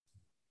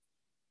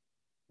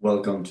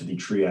Welcome to the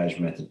Triage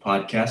Method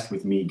podcast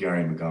with me,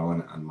 Gary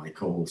McGowan, and my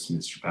co-host,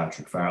 Mr.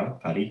 Patrick Farrell.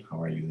 Paddy,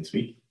 how are you this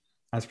week?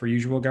 As per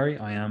usual, Gary,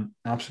 I am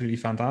absolutely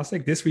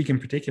fantastic. This week in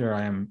particular,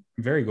 I am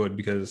very good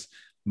because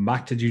I'm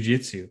back to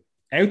jiu-jitsu.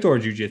 Outdoor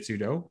jiu-jitsu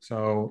though.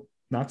 So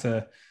that's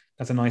a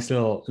nice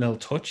little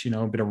touch,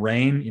 a bit of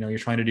rain. You're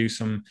trying to do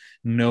some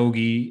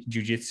no-gi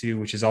jiu-jitsu,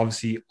 which is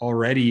obviously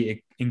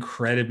already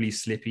incredibly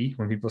slippy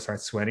when people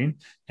start sweating.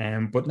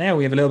 But now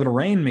we have a little bit of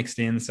rain mixed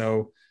in.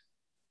 So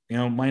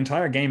my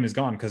entire game is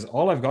gone because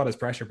all I've got is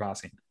pressure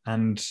passing.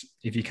 And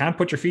if you can't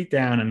put your feet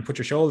down and put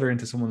your shoulder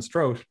into someone's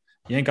throat,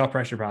 you ain't got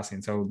pressure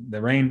passing. So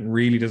the rain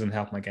really doesn't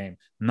help my game.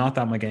 Not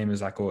that my game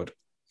is that good.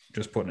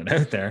 Just putting it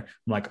out there.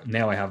 I'm like,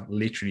 now I have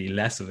literally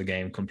less of a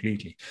game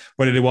completely.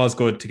 But it was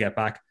good to get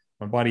back.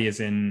 My body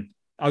is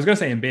I was going to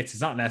say in bits.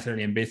 It's not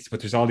necessarily in bits, but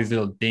there's all these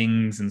little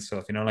dings and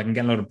stuff, like I'm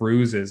getting a lot of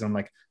bruises. I'm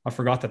like, I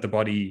forgot that the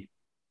body,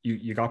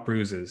 you got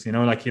bruises, you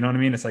know what I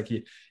mean? It's like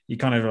you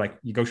kind of like,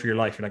 you go through your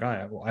life, you're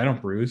like, I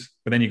don't bruise.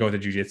 But then you go to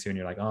jiu-jitsu and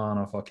you're like, oh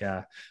no, fuck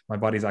yeah. My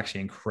body's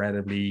actually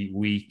incredibly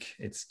weak.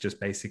 It's just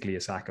basically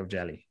a sack of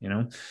jelly,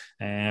 But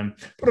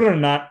other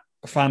than that,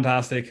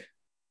 fantastic.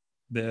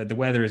 The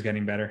weather is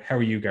getting better. How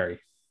are you, Gary?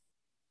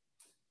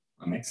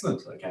 I'm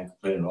excellent. I can't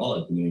complain at all.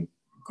 I've been doing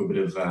a good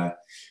bit of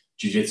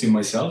jiu-jitsu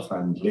myself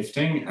and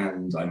lifting,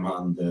 and I'm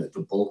on the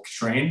bulk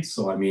train.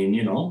 So, I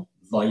mean,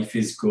 life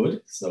is good.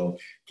 So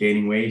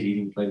gaining weight,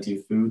 eating plenty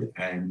of food,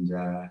 and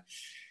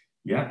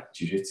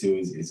jiu-jitsu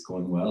is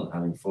going well,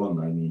 having fun.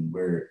 I mean,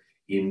 we're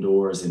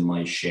indoors in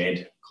my shed,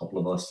 a couple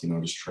of us,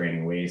 just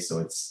training away. So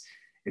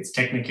it's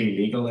technically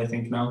legal, I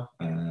think now,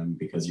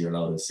 because you're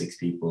allowed 6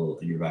 people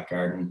in your back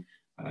garden.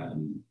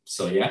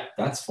 So yeah,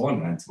 that's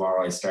fun. And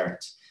tomorrow I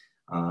start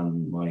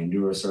on my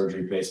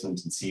neurosurgery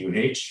placement in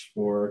CUH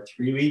for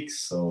 3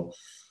 weeks. So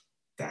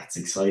that's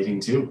exciting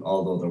too,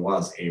 although there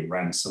was a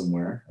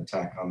ransomware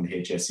attack on the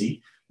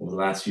HSE over the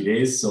last few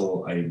days.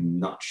 So I'm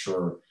not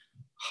sure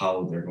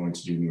how they're going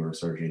to do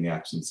neurosurgery in the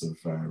absence of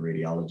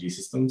radiology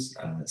systems.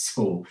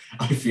 So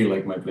I feel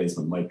like my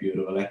placement might be a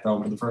bit of a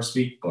letdown for the first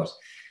week, but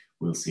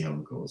we'll see how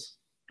it goes.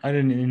 I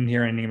didn't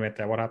hear anything about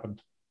that. What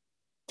happened?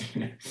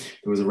 There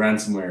was a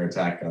ransomware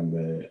attack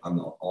on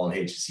all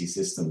HSE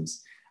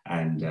systems.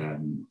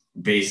 And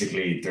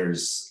basically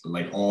there's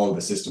like all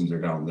the systems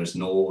are down. There's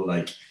no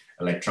like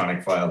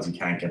electronic files. You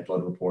can't get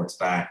blood reports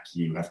back.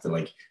 You have to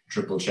like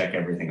triple check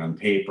everything on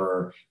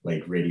paper.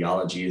 Like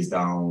radiology is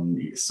down.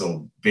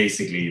 So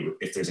basically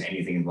if there's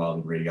anything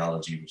involved in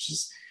radiology, which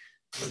is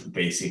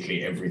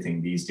basically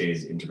everything these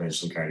days,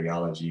 interventional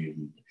cardiology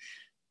and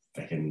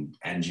fucking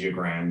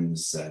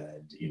angiograms,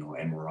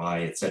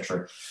 MRI,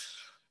 etc.,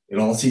 it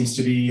all seems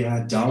to be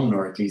down,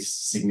 or at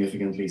least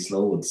significantly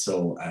slowed.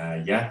 So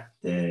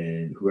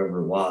whoever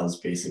it was,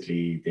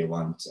 basically they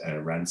want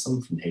a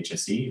ransom from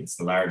HSE. It's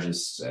the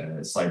largest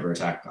cyber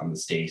attack on the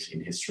state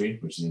in history,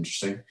 which is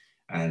interesting.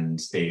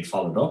 And they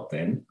followed up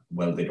then.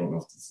 Well, they don't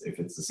know if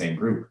it's the same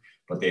group,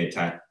 but they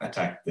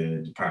attacked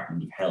the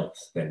Department of Health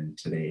then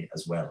today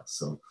as well.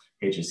 So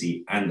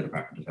HSE and the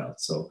Department of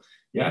Health. So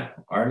yeah,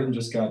 Ireland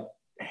just got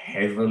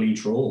heavily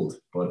trolled,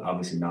 but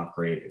obviously not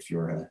great if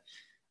you're a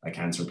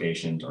cancer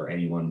patient or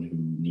anyone who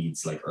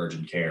needs like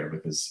urgent care,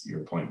 because your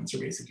appointments are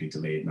basically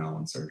delayed now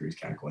and surgeries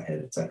can't go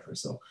ahead, etc.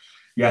 So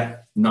yeah,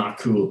 not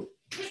cool.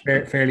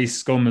 Fairly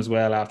scum as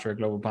well after a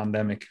global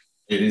pandemic.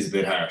 It is a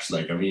bit harsh.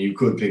 You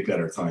could pick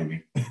better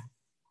timing.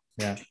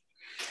 Yeah.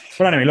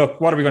 But anyway,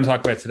 look, what are we going to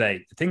talk about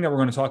today? The thing that we're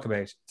going to talk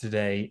about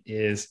today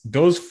is,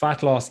 does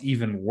fat loss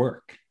even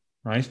work?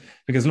 Right?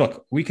 Because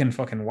look, we can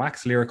fucking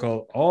wax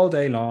lyrical all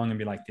day long and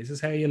be like, this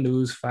is how you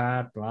lose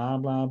fat, blah,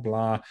 blah,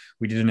 blah.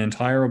 We did an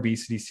entire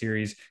obesity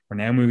series. We're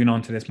now moving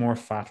on to this more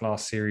fat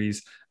loss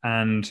series.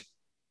 And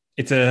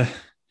it's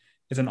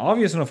an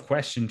obvious enough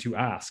question to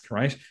ask,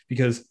 right?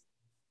 Because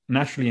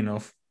naturally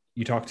enough,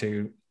 you talk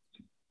to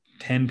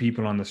 10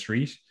 people on the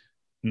street,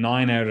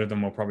 9 out of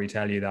them will probably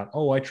tell you that,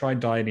 oh, I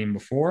tried dieting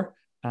before.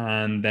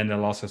 And then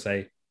they'll also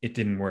say, it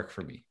didn't work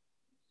for me,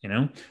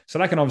 So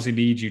that can obviously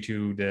lead you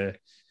to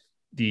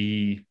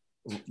the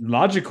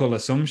logical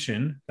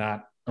assumption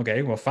that,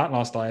 okay, well, fat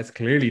loss diets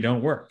clearly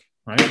don't work,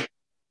 right?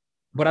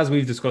 But as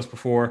we've discussed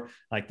before,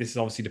 like this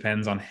obviously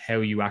depends on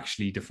how you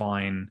actually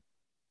define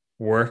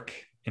work,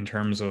 in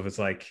terms of, it's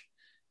like,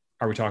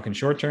 are we talking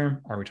short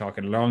term? Are we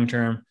talking long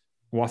term?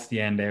 What's the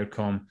end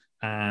outcome?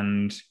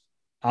 And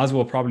as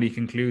we'll probably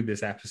conclude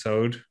this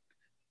episode,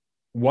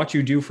 what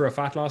you do for a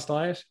fat loss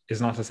diet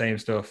is not the same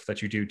stuff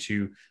that you do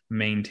to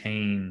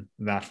maintain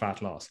that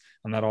fat loss.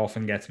 And that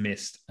often gets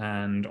missed.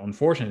 And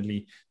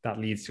unfortunately, that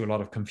leads to a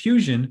lot of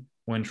confusion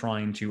when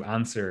trying to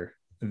answer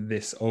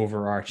this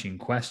overarching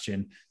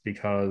question,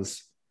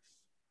 because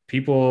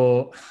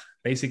people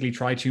basically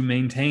try to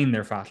maintain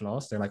their fat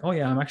loss. They're like, oh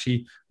yeah, I'm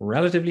actually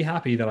relatively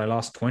happy that I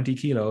lost 20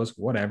 kilos,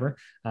 whatever.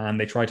 And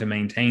they try to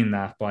maintain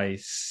that by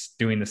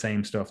doing the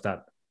same stuff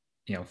that,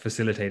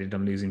 facilitated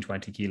them losing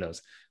 20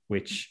 kilos,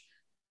 which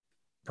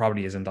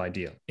probably isn't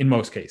ideal in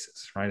most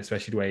cases, right?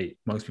 Especially the way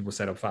most people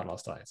set up fat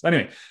loss diets.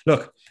 Anyway,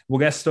 look, we'll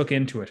get stuck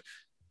into it.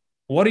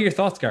 What are your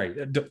thoughts,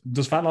 Gary?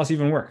 Does fat loss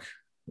even work?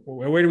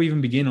 where do we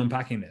even begin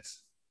unpacking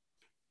this?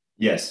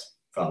 Yes,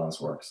 fat loss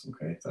works.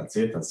 Okay, that's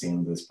it. That's the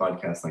end of this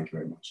podcast. Thank you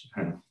very much.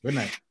 Good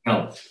night.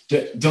 Now,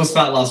 does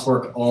fat loss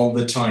work all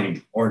the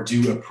time, or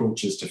do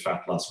approaches to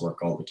fat loss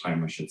work all the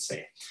time, I should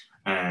say?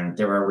 And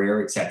there are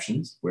rare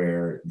exceptions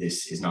where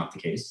this is not the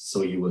case.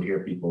 So you will hear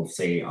people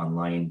say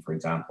online, for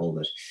example,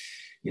 that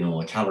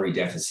a calorie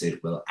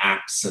deficit will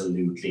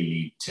absolutely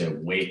lead to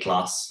weight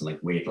loss, like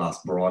weight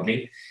loss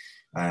broadly.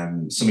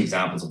 Some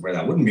examples of where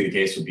that wouldn't be the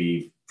case would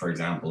be, for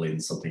example, in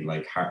something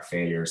like heart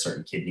failure,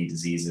 certain kidney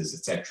diseases,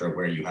 etc.,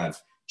 where you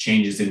have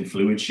changes in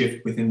fluid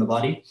shift within the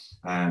body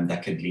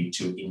that could lead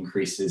to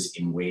increases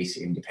in weight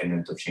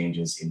independent of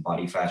changes in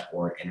body fat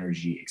or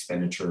energy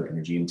expenditure,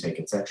 energy intake,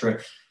 etc.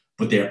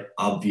 But they're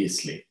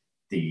obviously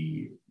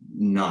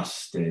not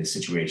the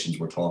situations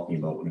we're talking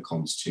about when it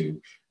comes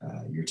to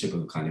your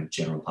typical kind of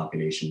general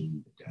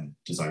population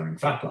desiring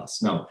fat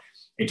loss. Now,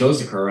 it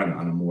does occur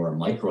on a more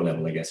micro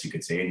level, I guess you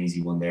could say. An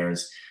easy one there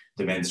is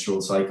the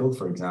menstrual cycle,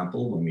 for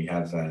example, when we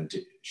have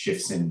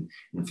shifts in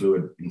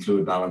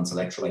fluid balance,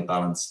 electrolyte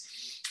balance.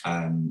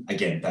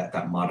 Again,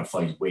 that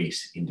modifies weight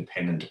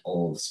independent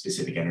of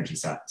specific energy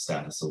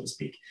status, so to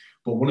speak.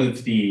 But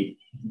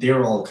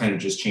they're all kind of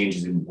just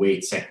changes in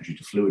weight secondary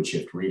to fluid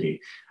shift, really.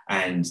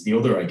 And the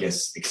other, I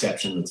guess,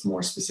 exception that's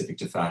more specific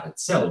to fat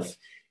itself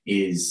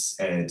is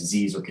a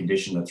disease or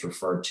condition that's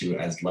referred to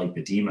as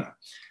lipedema.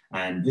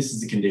 And this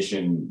is a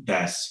condition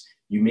that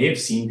you may have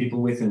seen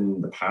people with in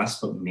the past,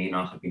 but may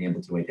not have been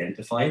able to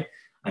identify.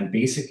 And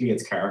basically,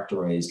 it's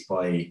characterized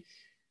by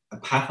a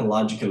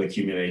pathological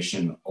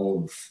accumulation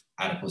of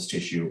adipose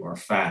tissue or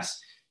fat,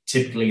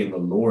 typically in the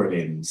lower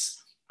limbs.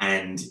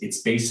 And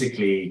it's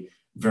basically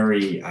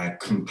very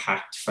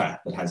compact fat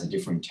that has a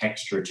different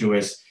texture to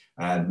it.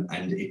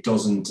 And it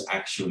doesn't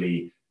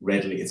actually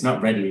it's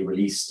not readily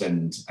released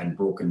and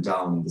broken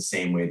down in the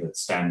same way that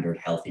standard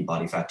healthy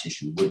body fat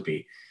tissue would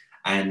be.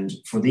 And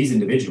for these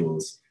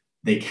individuals,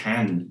 they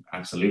can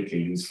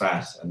absolutely lose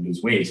fat and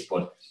lose weight,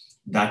 but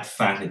that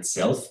fat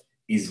itself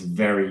is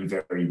very,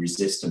 very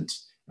resistant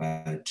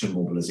to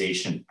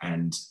mobilization,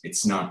 and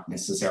it's not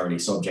necessarily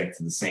subject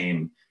to the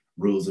same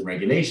rules and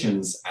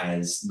regulations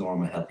as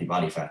normal healthy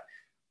body fat.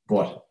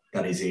 But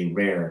that is a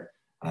rare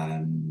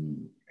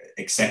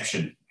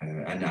exception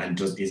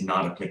and is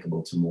not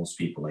applicable to most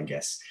people, I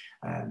guess.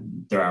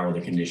 There are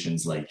other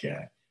conditions like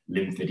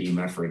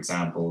lymphedema, for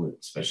example,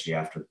 especially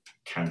after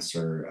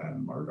cancer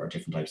or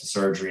different types of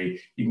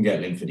surgery. You can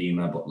get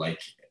lymphedema, but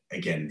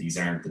again, these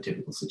aren't the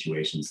typical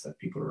situations that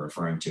people are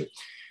referring to.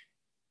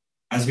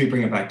 As we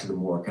bring it back to the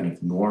more kind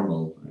of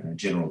normal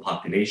general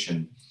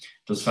population,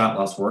 does fat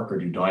loss work, or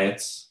do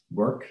diets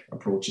work?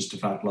 Approaches to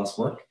fat loss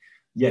work?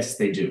 Yes,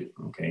 they do,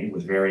 okay,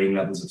 with varying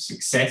levels of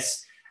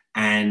success,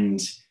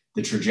 and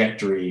the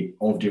trajectory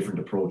of different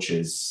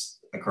approaches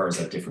occurs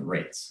at different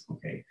rates,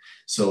 okay?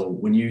 So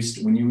when you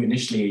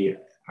initially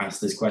ask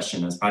this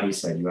question, as Paddy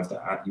said, you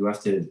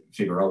have to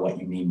figure out what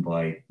you mean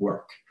by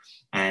work.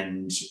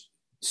 And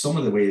some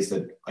of the ways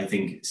that I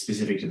think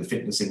specific to the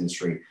fitness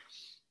industry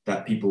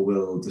that people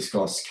will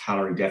discuss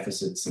calorie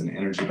deficits and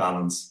energy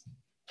balance,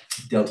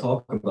 they'll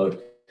talk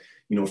about,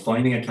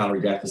 finding a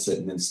calorie deficit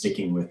and then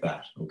sticking with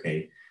that,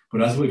 okay?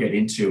 But as we'll get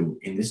into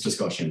in this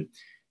discussion,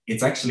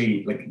 it's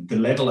actually like the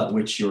level at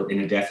which you're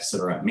in a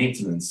deficit or at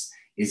maintenance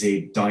is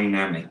a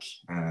dynamic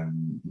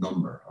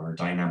number or a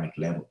dynamic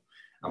level.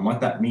 And what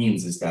that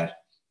means is that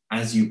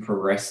as you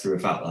progress through a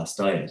fat loss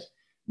diet,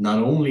 not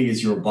only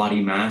is your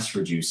body mass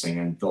reducing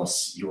and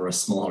thus you're a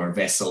smaller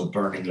vessel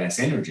burning less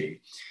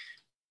energy,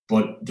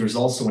 but there's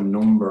also a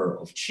number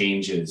of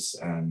changes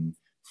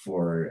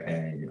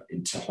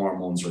to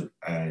hormones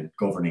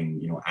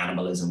governing,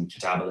 anabolism,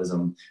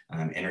 catabolism,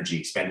 energy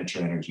expenditure,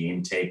 energy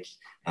intake,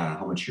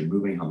 how much you're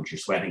moving, how much you're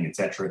sweating,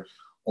 etc.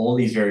 All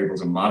these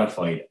variables are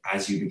modified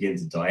as you begin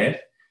to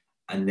diet.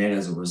 And then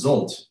as a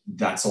result,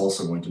 that's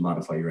also going to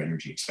modify your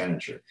energy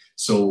expenditure.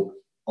 So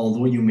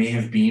although you may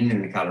have been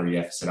in a calorie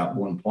deficit at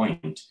one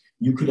point,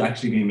 you could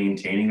actually be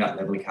maintaining that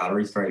level of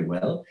calories very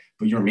well,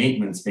 but your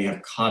maintenance may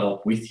have caught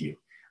up with you.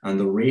 And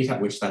the rate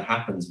at which that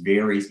happens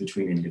varies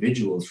between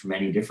individuals for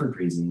many different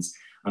reasons.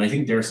 And I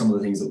think there are some of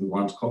the things that we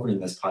want to cover in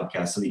this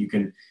podcast so that you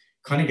can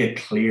kind of get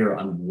clear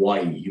on why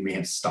you may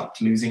have stopped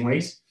losing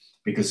weight,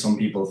 because some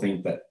people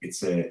think that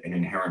it's an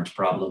inherent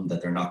problem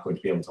that they're not going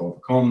to be able to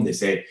overcome. They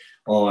say,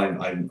 oh,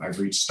 I've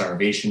reached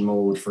starvation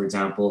mode, for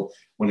example,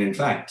 when in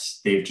fact,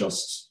 they've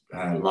just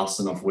lost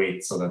enough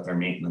weight so that their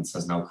maintenance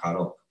has now caught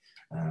up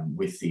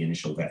with the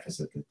initial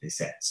deficit that they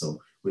set.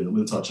 So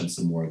we'll touch on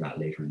some more of that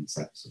later in this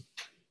episode.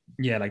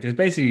 Yeah, there's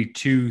basically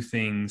two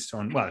things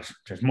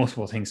there's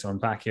multiple things to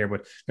unpack here,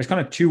 but there's kind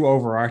of two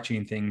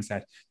overarching things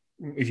that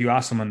if you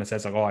ask someone that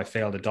says oh, I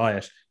failed a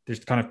diet,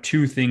 there's kind of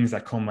two things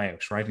that come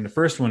out, right? And the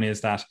first one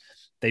is that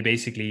they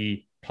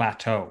basically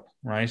plateau,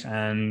 right?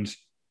 And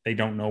they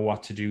don't know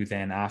what to do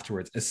then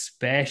afterwards,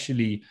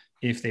 especially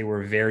if they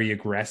were very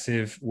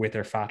aggressive with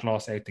their fat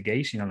loss out the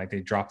gate, they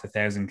dropped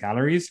 1,000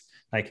 calories.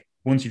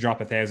 Once you drop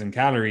 1,000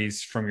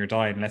 calories from your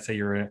diet, and let's say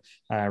you're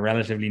a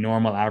relatively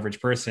normal average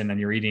person and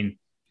you're eating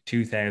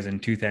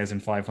 2,000,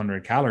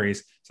 2,500 calories.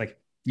 It's like,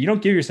 you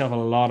don't give yourself a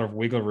lot of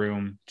wiggle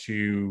room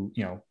to,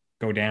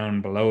 go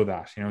down below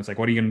that. It's like,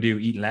 what are you going to do?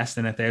 Eat less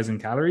than 1,000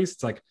 calories?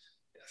 It's like,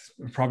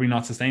 probably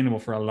not sustainable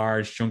for a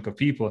large chunk of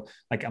people.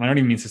 Like, and I don't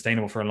even mean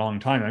sustainable for a long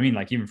time. I mean,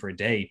 like, even for a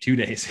day, 2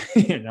 days,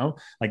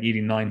 like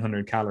eating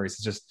 900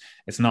 calories,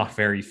 it's not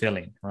very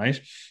filling, right?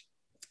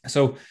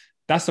 So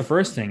that's the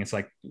first thing. It's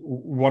like,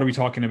 what are we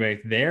talking about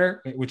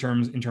there in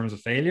terms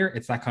of failure?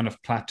 It's that kind of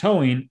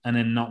plateauing and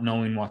then not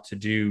knowing what to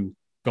do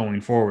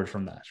going forward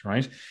from that,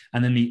 right?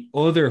 And then the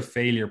other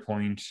failure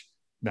point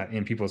that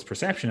in people's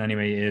perception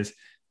anyway is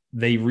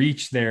they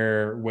reach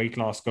their weight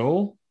loss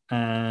goal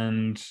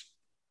and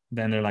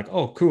then they're like,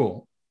 oh,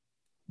 cool.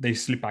 They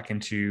slip back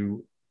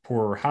into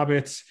poorer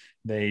habits.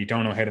 They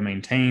don't know how to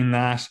maintain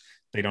that.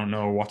 They don't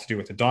know what to do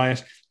with the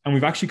diet. And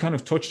we've actually kind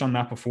of touched on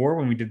that before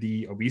when we did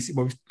the obesity.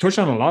 Well, we've touched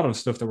on a lot of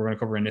stuff that we're going to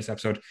cover in this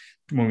episode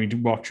when we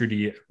walk through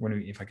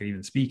if I could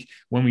even speak,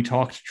 when we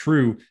talked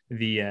through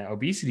the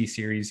obesity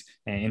series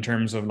in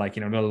terms of like,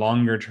 the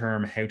longer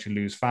term, how to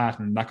lose fat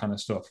and that kind of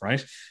stuff,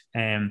 right?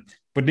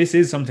 But this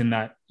is something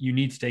that you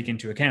need to take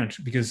into account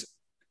because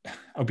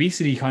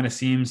obesity kind of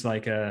seems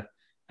like a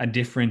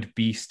different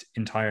beast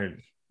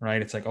entirely,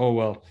 right? It's like, oh,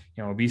 well,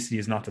 obesity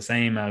is not the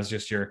same as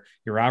just your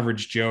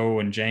average Joe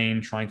and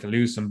Jane trying to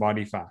lose some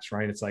body fat,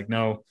 right? It's like,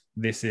 no,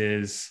 this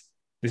is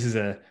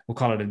we'll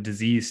call it a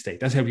disease state.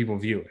 That's how people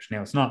view it.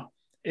 Now,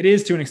 it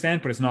is to an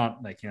extent, but it's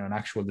not like, an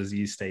actual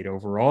disease state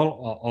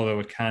overall, although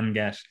it can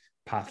get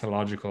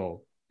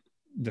pathological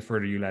the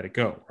further you let it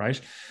go, right?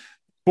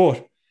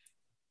 But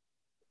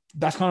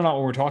that's kind of not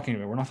what we're talking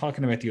about. We're not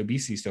talking about the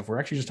obesity stuff. We're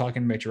actually just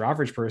talking about your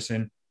average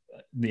person,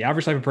 the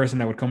average type of person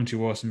that would come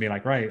to us and be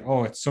like, right,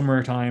 oh, it's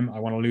summertime. I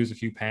want to lose a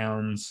few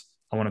pounds.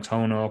 I want to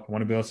tone up. I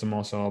want to build some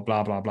muscle,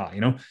 blah, blah, blah,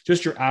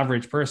 just your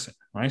average person,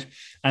 right?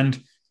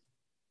 And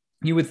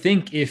you would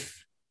think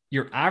if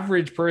your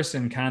average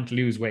person can't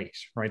lose weight,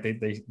 right?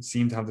 They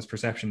seem to have this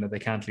perception that they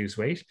can't lose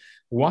weight.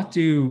 What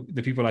do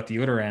the people at the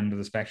other end of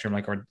the spectrum,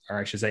 like, or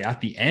I should say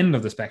at the end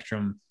of the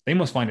spectrum, they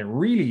must find it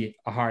really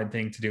a hard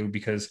thing to do,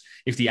 because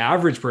if the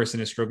average person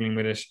is struggling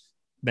with it,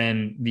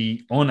 then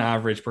the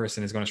unaverage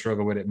person is going to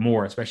struggle with it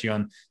more, especially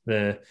on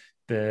the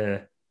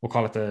we'll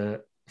call it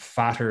the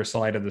fatter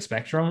side of the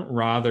spectrum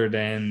rather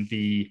than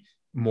the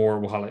more,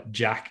 we'll call it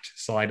jacked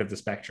side of the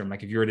spectrum.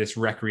 Like if you're this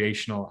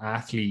recreational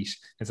athlete,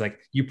 it's like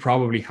you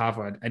probably have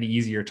an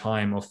easier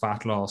time of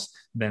fat loss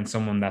than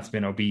someone that's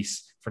been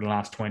obese for the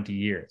last 20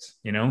 years,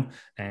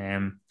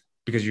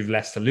 because you've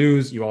less to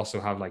lose. You also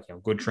have like,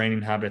 good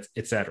training habits,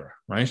 etc.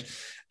 Right.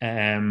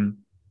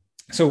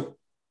 So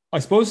I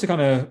suppose to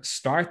kind of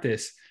start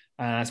this,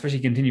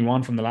 especially continue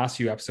on from the last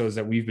few episodes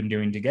that we've been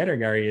doing together,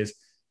 Gary, is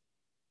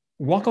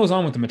what goes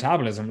on with the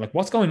metabolism? Like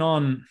what's going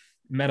on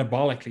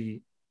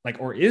metabolically? Like,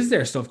 or is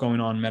there stuff going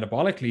on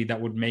metabolically that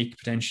would make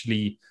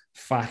potentially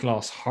fat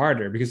loss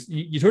harder? Because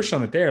you touched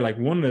on it there. Like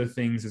one of the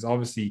things is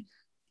obviously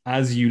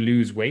as you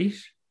lose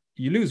weight,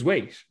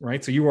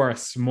 right? So you are a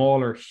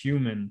smaller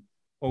human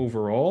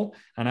overall.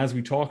 And as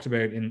we talked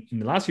about in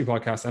the last few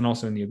podcasts and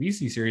also in the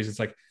obesity series, it's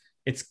like,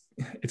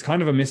 it's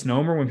kind of a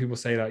misnomer when people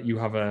say that you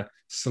have a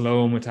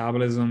slow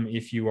metabolism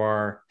if you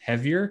are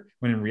heavier,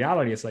 when in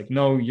reality it's like,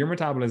 no, your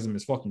metabolism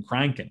is fucking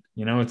cranking.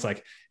 It's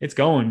like it's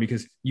going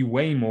because you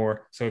weigh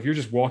more. So if you're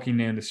just walking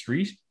down the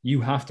street,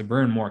 you have to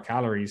burn more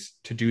calories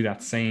to do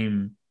that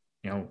same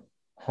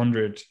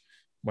 100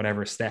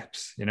 whatever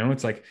steps.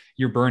 It's like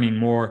you're burning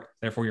more,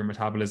 therefore your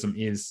metabolism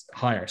is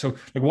higher. So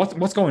like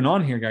what's going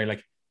on here, Gary?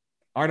 Like,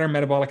 are there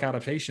metabolic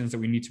adaptations that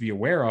we need to be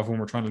aware of when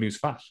we're trying to lose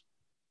fat?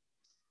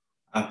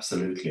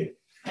 Absolutely.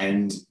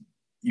 And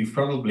you've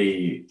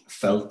probably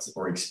felt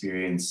or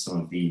experienced some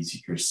of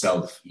these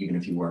yourself, even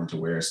if you weren't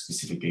aware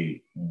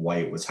specifically why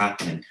it was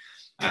happening.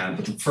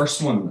 But the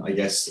first one, I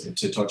guess,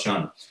 to touch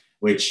on,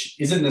 which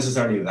isn't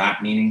necessarily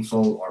that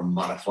meaningful or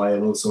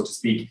modifiable, so to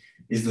speak,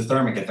 is the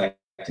thermic effect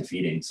of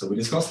feeding. So we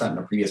discussed that in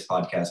a previous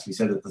podcast. We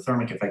said that the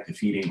thermic effect of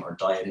feeding, or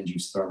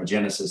diet-induced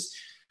thermogenesis,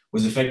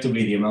 was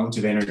effectively the amount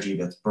of energy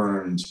that's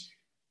burned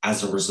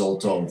as a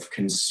result of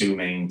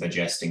consuming,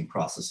 digesting,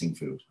 processing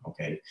food.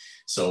 Okay.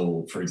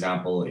 So for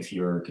example, if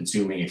you're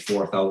consuming a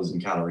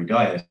 4,000 calorie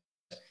diet,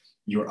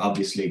 you're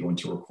obviously going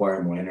to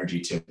require more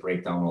energy to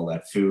break down all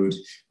that food,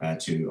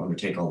 to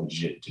undertake all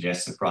the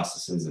digestive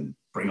processes and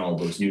bring all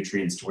those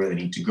nutrients to where they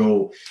need to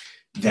go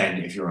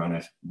than if you're on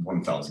a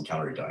 1,000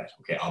 calorie diet.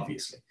 Okay.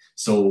 Obviously.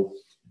 So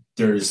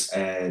there's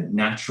a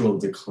natural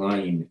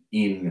decline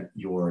in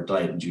your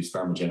diet-induced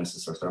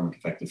thermogenesis or thermic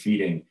effect of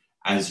feeding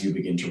as you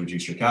begin to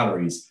reduce your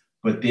calories.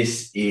 But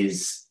this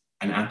is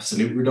an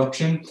absolute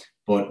reduction,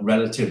 but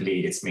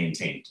relatively it's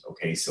maintained.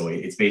 Okay, so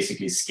it's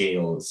basically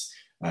scales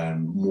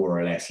more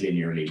or less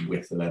linearly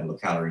with the level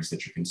of calories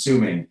that you're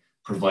consuming,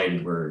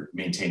 provided we're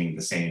maintaining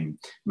the same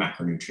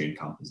macronutrient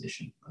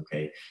composition.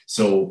 Okay,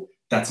 so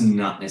that's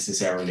not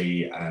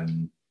necessarily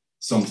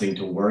something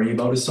to worry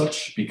about as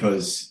such,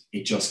 because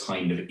it just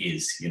kind of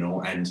is,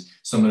 and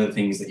some of the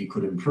things that you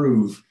could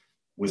improve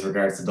with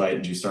regards to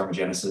diet-induced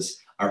thermogenesis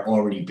are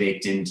already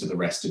baked into the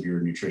rest of your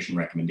nutrition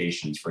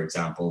recommendations. For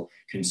example,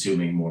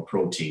 consuming more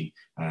protein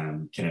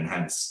can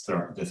enhance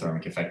the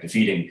thermic effect of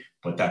feeding,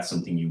 but that's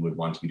something you would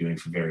want to be doing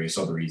for various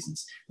other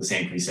reasons. The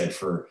same can be said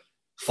for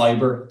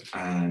fiber,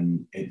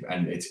 and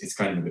it's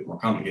kind of a bit more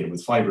complicated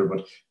with fiber,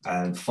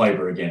 but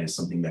fiber again is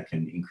something that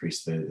can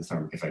increase the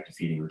thermic effect of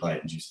feeding or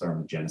diet-induced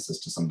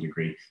thermogenesis to some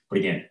degree. But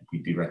again,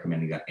 we'd be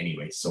recommending that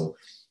anyway. So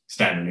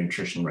standard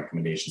nutritional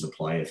recommendations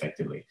apply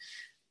effectively.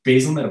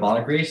 Basal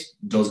metabolic rate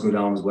does go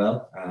down as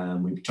well.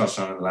 We touched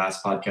on in the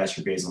last podcast,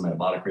 your basal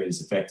metabolic rate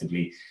is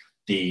effectively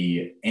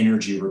the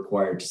energy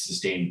required to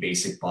sustain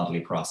basic bodily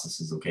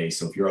processes. Okay,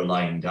 so if you're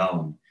lying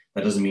down,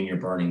 that doesn't mean you're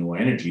burning more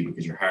energy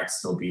because your heart's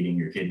still beating,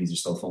 your kidneys are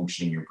still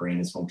functioning, your brain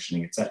is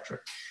functioning, etc.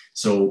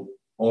 So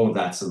all of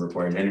that still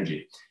requires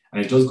energy.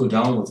 And it does go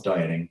down with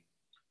dieting.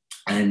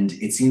 And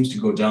it seems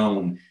to go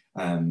down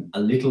a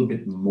little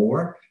bit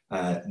more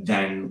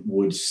than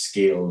would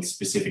scale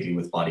specifically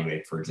with body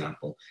weight, for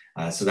example.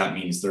 So that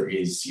means there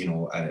is,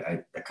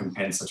 a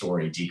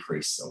compensatory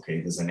decrease. Okay,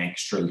 there's an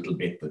extra little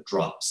bit that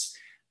drops,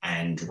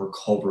 and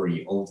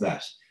recovery of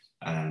that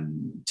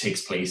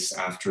takes place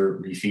after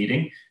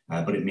refeeding,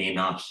 but it may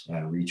not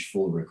reach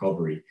full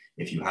recovery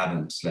if you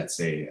haven't, let's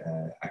say,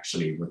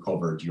 actually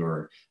recovered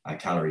your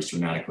calories to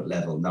an adequate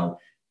level. Now,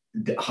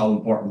 how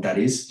important that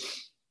is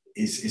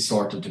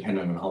sort of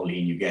dependent on how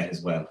lean you get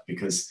as well,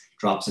 because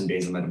drops in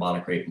basal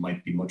metabolic rate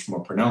might be much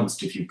more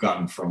pronounced if you've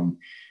gone from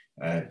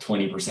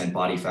 20%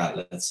 body fat,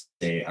 let's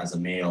say, as a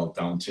male,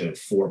 down to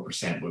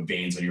 4% with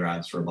veins on your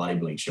abs for a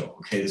bodybuilding show.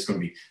 Okay, there's going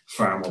to be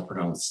far more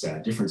pronounced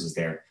differences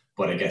there.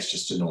 But I guess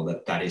just to know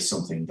that that is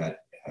something that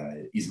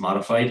is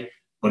modified.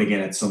 But again,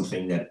 it's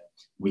something that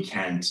we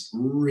can't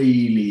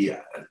really,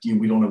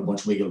 we don't have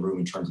much wiggle room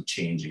in terms of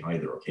changing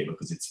either, okay,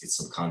 because it's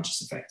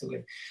subconscious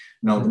effectively.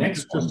 Now, the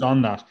next just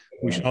on that,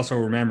 we should also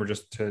remember,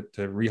 just to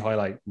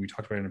re-highlight, we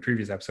talked about in a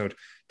previous episode,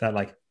 that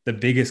like the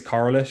biggest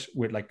correlate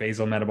with like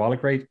basal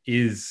metabolic rate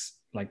is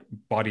like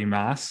body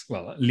mass,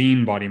 well,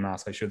 lean body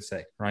mass, I should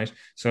say, right?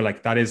 So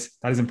like that is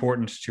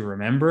important to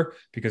remember,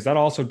 because that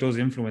also does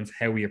influence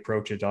how we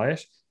approach a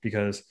diet,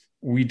 because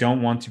we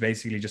don't want to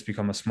basically just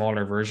become a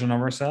smaller version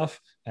of ourselves.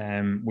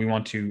 We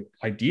want to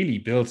ideally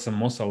build some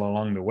muscle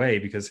along the way,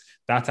 because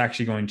that's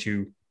actually going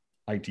to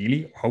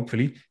ideally,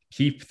 hopefully,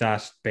 keep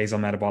that basal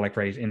metabolic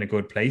rate in a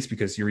good place,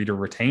 because you're either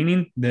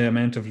retaining the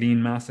amount of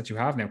lean mass that you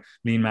have. Now,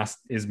 lean mass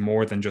is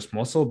more than just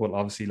muscle, but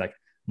obviously like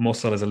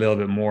muscle is a little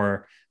bit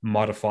more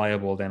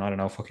modifiable than, I don't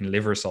know, fucking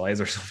liver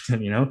size or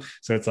something,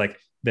 So it's like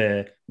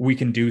we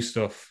can do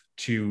stuff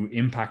to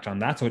impact on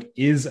that. So it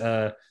is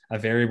a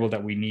variable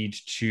that we need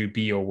to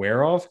be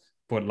aware of.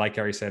 But like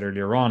Gary said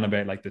earlier on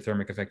about like the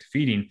thermic effect of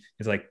feeding,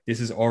 is like, this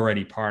is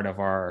already part of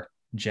our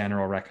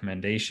general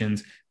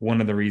recommendations.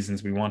 One of the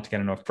reasons we want to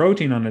get enough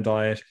protein on the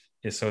diet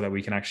is so that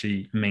we can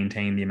actually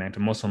maintain the amount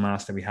of muscle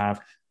mass that we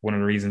have. One of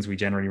the reasons we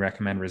generally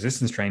recommend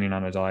resistance training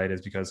on a diet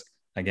is because,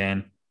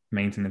 again,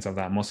 maintenance of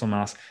that muscle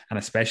mass. And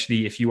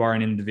especially if you are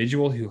an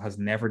individual who has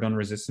never done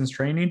resistance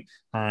training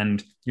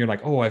and you're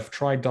like, oh, I've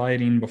tried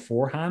dieting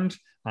beforehand,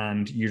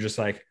 and you're just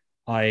like,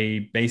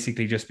 I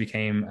basically just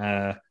became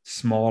a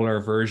smaller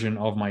version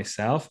of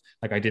myself.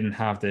 Like I didn't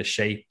have the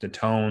shape, the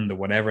tone, the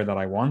whatever that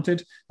I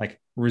wanted.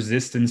 Like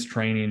resistance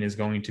training is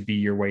going to be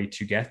your way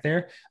to get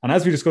there. And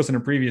as we discussed in a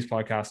previous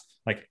podcast,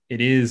 like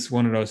it is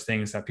one of those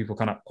things that people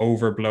kind of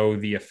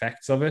overblow the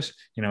effects of it.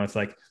 It's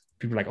like,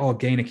 people are like, oh,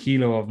 gain a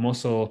kilo of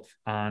muscle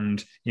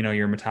and,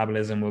 your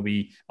metabolism will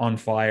be on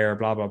fire,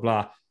 blah, blah,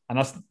 blah. And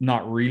that's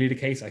not really the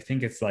case. I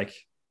think it's like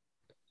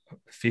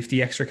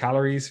 50 extra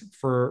calories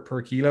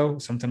per kilo,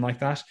 something like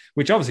that,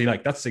 which obviously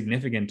like that's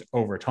significant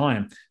over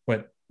time.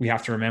 But we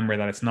have to remember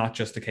that it's not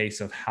just a case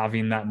of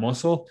having that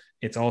muscle.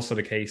 It's also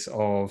the case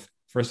of,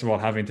 first of all,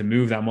 having to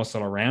move that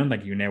muscle around,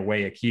 like you now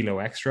weigh a kilo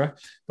extra,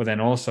 but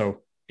then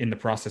also in the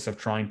process of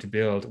trying to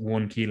build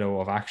 1 kilo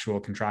of actual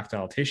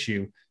contractile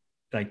tissue,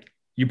 like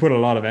you put a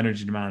lot of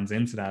energy demands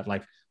into that.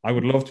 Like I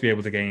would love to be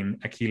able to gain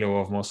a kilo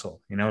of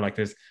muscle, like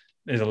there's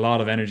a lot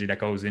of energy that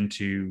goes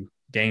into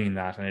gaining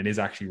that, and it is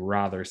actually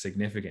rather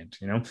significant.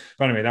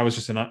 But anyway, that was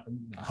just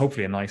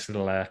hopefully a nice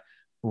little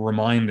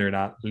reminder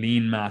that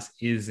lean mass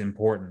is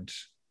important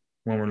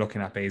when we're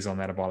looking at basal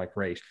metabolic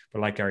rate.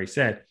 But like Gary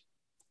said,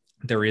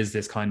 there is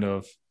this kind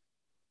of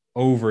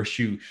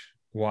overshoot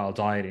while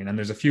dieting, and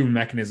there's a few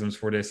mechanisms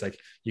for this. Like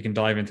you can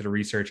dive into the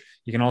research.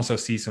 You can also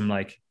see some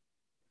like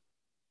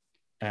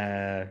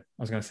I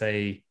was going to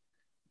say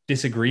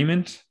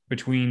disagreement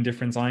between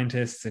different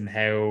scientists and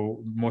how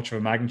much of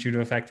a magnitude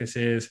of effect this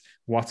is,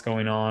 what's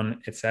going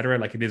on, etc.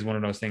 Like it is one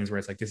of those things where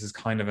it's like, this is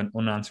kind of an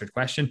unanswered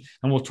question.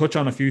 And we'll touch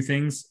on a few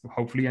things,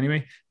 hopefully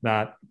anyway,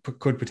 that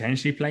could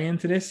potentially play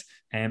into this.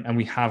 And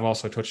we have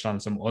also touched on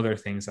some other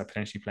things that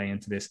potentially play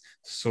into this,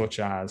 such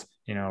as,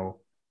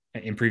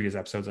 in previous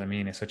episodes,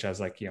 such as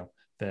like,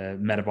 the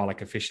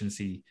metabolic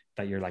efficiency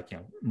that your like,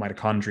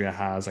 mitochondria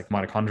has, like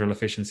mitochondrial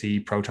efficiency,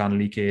 proton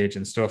leakage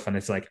and stuff. And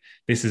it's like,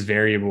 this is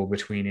variable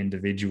between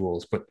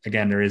individuals. But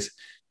again, there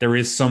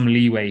is some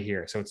leeway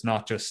here. So it's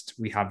not just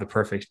we have the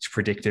perfect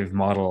predictive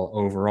model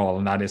overall.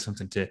 And that is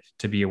something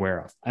to be aware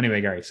of.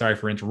 Anyway, Gary, sorry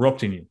for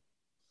interrupting you.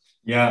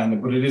 Yeah,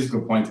 but it is a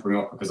good point to bring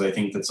up, because I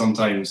think that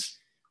sometimes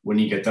when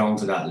you get down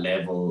to that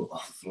level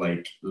of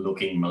like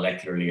looking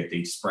molecularly at the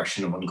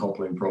expression of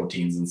uncoupling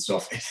proteins and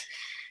stuff,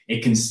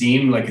 it can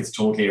seem like it's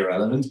totally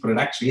irrelevant, but it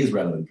actually is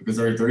relevant, because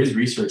there is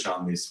research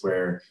on this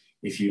where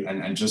if you,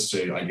 and just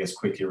to, I guess,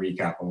 quickly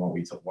recap on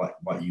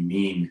what you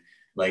mean,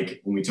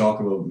 like when we talk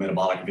about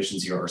metabolic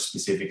efficiency or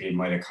specifically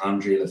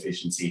mitochondrial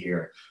efficiency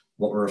here,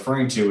 what we're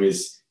referring to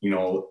is,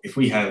 if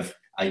we have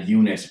a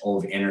unit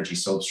of energy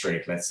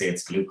substrate, let's say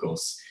it's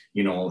glucose,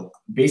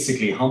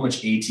 basically how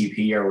much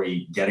ATP are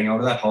we getting out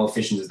of that? How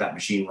efficient is that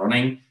machine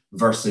running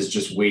versus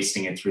just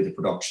wasting it through the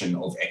production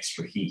of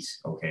extra heat,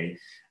 okay?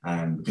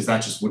 Because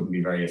that just wouldn't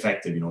be very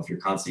effective. If you're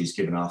constantly just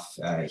giving off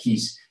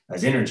heat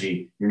as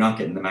energy, you're not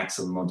getting the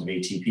maximum amount of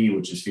ATP,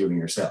 which is fueling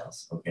your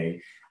cells,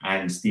 okay?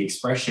 And the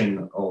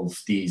expression of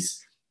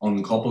these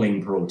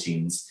uncoupling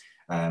proteins,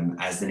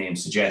 as the name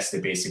suggests,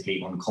 it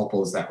basically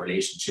uncouples that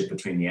relationship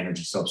between the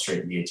energy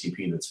substrate and the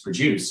ATP that's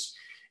produced.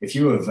 If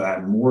you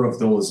have more of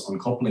those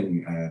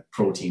uncoupling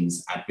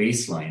proteins at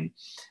baseline,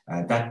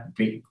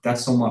 that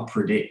somewhat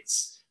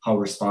predicts how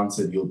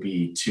responsive you'll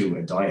be to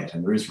a diet.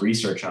 And there is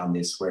research on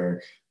this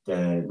where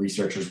the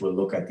researchers will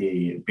look at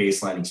the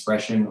baseline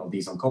expression of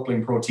these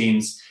uncoupling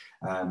proteins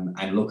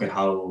and look at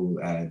how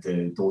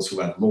those who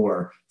have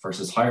lower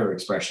versus higher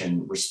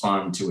expression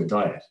respond to a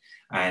diet.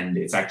 And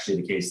it's actually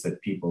the case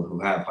that people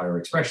who have higher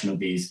expression of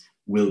these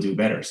will do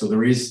better. So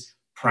there is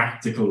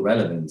practical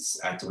relevance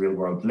at the real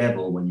world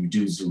level when you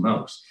do zoom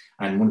out.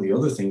 And one of the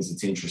other things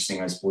that's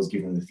interesting, I suppose,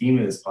 given the theme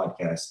of this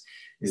podcast,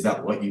 is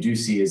that what you do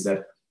see is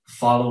that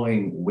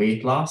following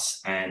weight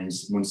loss, and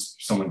once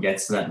someone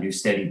gets to that new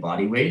steady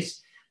body weight,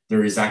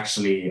 there is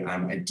actually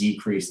a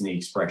decrease in the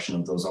expression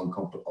of those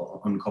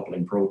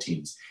uncoupling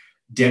proteins,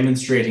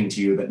 demonstrating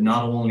to you that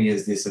not only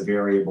is this a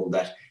variable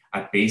that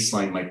at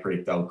baseline might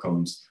predict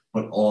outcomes,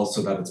 but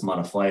also that it's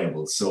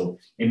modifiable. So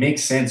it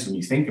makes sense when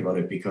you think about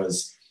it,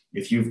 because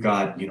if you've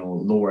got,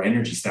 lower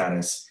energy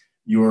status,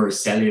 your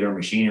cellular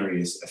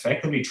machinery is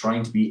effectively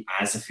trying to be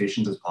as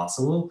efficient as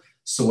possible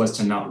so as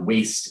to not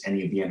waste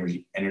any of the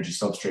energy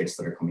substrates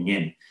that are coming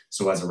in.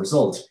 So as a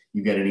result,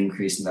 you get an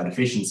increase in that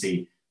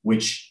efficiency,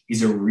 which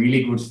is a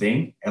really good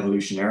thing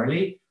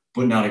evolutionarily,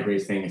 but not a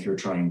great thing if you're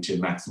trying to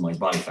maximize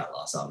body fat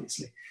loss,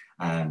 obviously.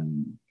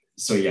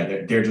 So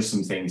yeah, they're just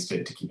some things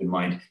to keep in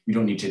mind. You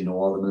don't need to know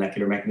all the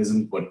molecular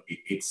mechanisms, but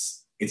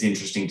it's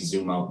interesting to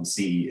zoom out and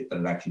see that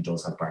it actually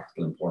does have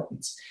practical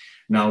importance.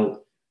 Now,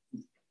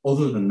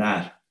 other than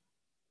that,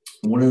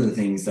 one of the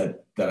things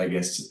that I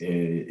guess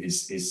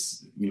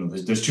is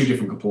there's two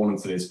different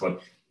components to this,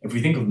 but if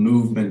we think of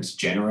movement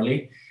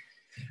generally,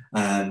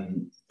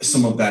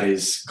 some of that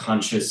is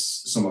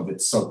conscious, some of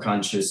it's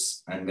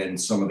subconscious, and then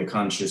some of the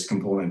conscious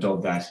component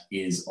of that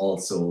is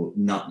also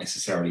not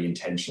necessarily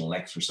intentional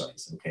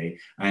exercise, okay?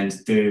 And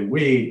the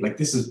way, like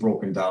this is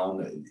broken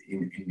down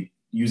in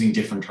using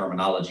different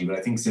terminology, but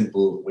I think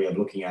simple way of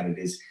looking at it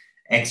is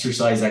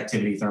exercise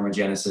activity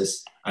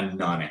thermogenesis and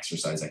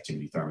non-exercise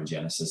activity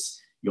thermogenesis.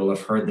 You'll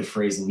have heard the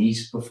phrase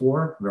NEAT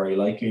before, very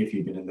likely if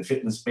you've been in the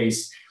fitness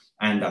space,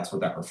 and that's what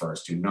that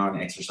refers to,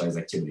 non-exercise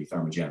activity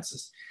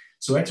thermogenesis.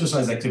 So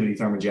exercise activity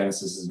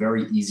thermogenesis is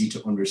very easy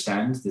to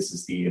understand. This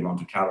is the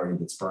amount of calorie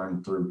that's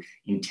burned through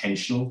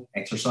intentional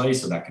exercise.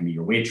 So that can be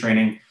your weight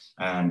training,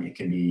 it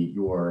can be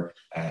your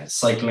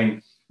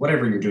cycling,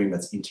 whatever you're doing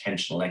that's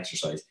intentional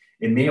exercise.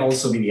 It may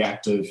also be the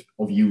act of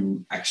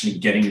you actually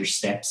getting your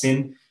steps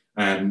in.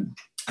 And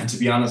to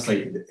be honest,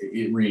 like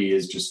it really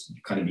is just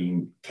kind of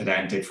being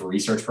pedantic for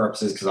research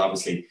purposes, because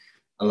obviously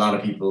a lot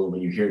of people, when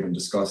you hear them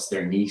discuss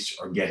their NEAT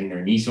or getting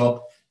their NEAT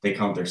up, they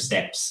count their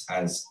steps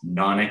as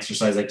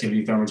non-exercise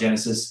activity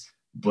thermogenesis,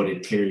 but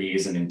it clearly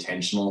is an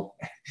intentional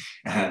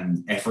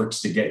effort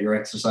to get your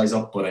exercise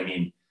up. But I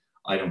mean,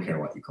 I don't care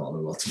what you call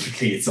it.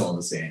 Ultimately, it's all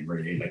the same,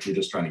 really. Like you're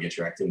just trying to get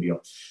your activity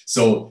up.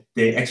 So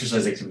the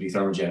exercise activity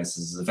thermogenesis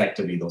is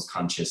effectively those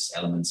conscious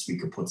elements. We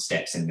could put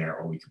steps in there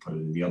or we could put it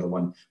in the other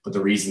one. But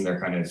the reason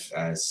they're kind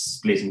of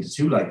split into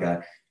two like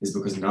that is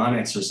because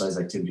non-exercise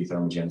activity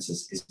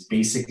thermogenesis is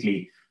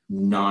basically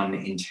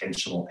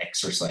non-intentional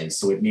exercise.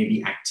 So it may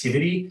be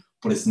activity,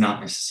 but it's not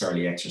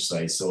necessarily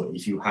exercise. So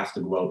if you have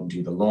to go out and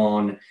do the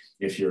lawn,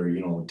 if you're,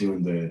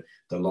 doing the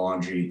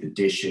laundry, the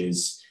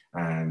dishes,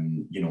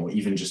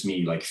 even just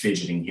me like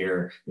fidgeting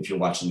here, if you're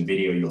watching the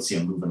video, you'll see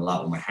I'm moving a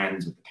lot with my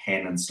hands with the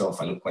pen and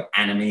stuff. I look quite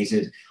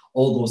animated.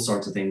 All those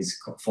sorts of things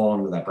fall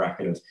under that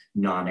bracket of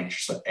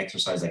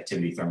non-exercise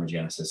activity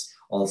thermogenesis.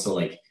 Also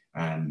like,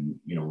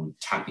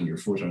 tapping your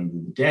foot under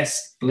the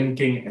desk,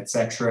 blinking,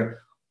 etc.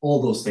 All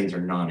those things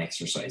are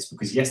non-exercise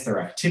because yes, they're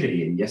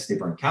activity and yes, they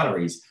burn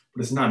calories,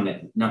 but it's not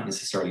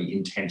necessarily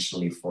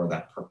intentionally for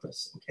that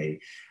purpose, okay?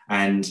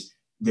 And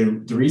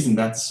the reason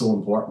that's so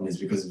important is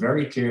because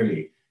very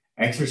clearly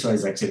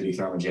exercise activity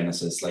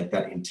thermogenesis, like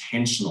that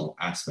intentional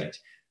aspect,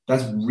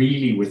 that's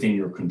really within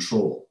your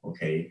control,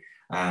 okay?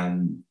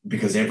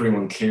 Because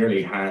everyone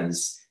clearly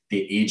has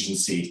the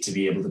agency to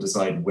be able to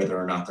decide whether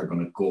or not they're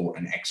going to go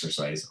and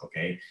exercise,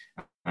 okay?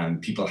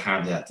 People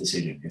have that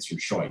decision. It's your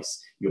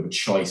choice. You have a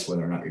choice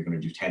whether or not you're going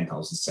to do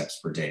 10,000 steps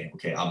per day,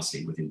 okay?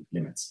 Obviously within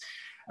limits.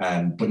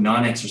 But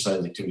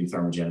non-exercise activity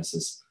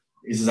thermogenesis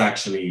is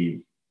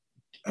actually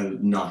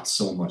not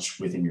so much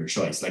within your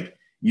choice. Like,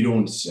 you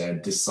don't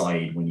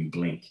decide when you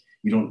blink.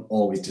 You don't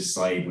always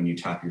decide when you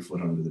tap your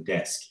foot under the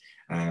desk.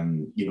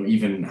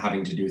 Even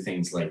having to do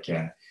things like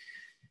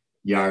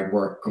yard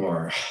work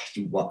or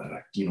cutting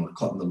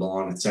the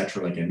lawn,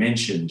 etc. Like I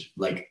mentioned,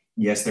 like,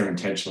 yes, they're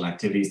intentional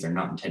activities. They're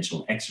not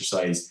intentional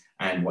exercise.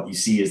 And what you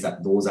see is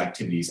that those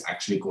activities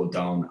actually go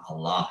down a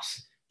lot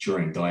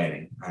during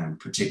dieting,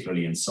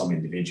 particularly in some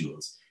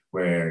individuals,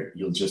 where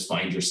you'll just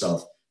find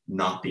yourself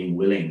not being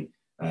willing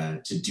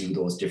to do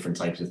those different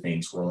types of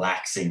things,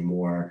 relaxing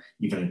more,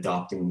 even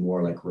adopting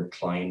more like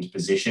reclined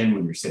position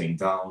when you're sitting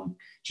down,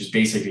 just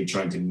basically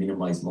trying to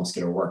minimize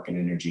muscular work and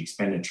energy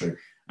expenditure.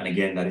 And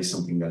again, that is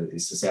something that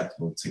is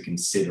susceptible to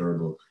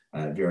considerable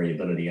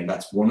variability. And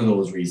that's one of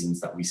those reasons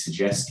that we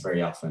suggest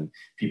very often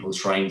people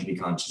trying to be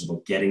conscious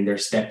about getting their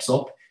steps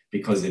up,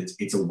 because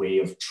it's a way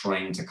of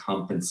trying to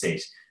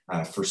compensate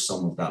for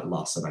some of that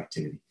loss of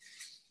activity.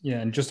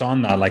 Yeah, and just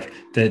on that, like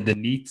the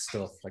NEAT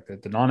stuff, like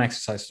the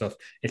non-exercise stuff,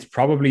 it's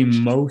probably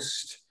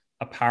most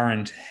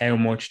apparent how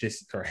much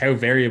this, or how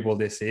variable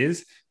this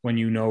is, when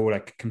you know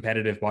like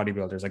competitive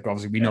bodybuilders. Like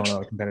obviously we know a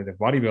lot of competitive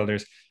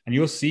bodybuilders, and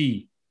you'll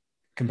see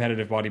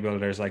competitive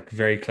bodybuilders like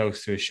very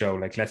close to a show,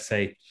 like let's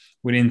say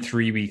within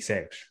 3 weeks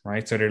out,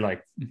 right? So they're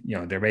like,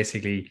 they're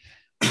basically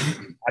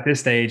at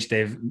this stage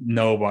they've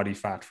no body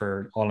fat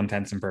for all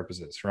intents and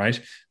purposes, right?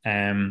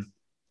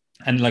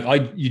 And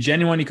like you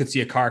genuinely could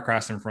see a car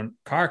crash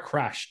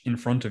in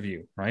front of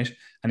you, right?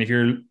 And if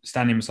you're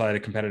standing beside a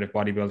competitive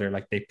bodybuilder,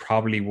 like they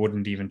probably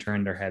wouldn't even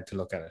turn their head to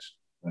look at it,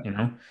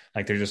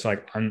 like they're just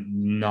like,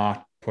 I'm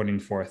not putting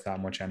forth that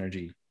much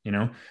energy,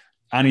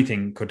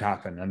 anything could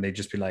happen, and they'd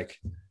just be like,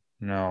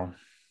 no,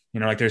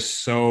 like there's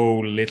so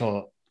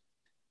little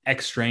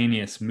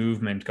extraneous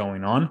movement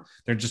going on.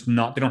 They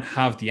don't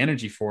have the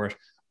energy for it.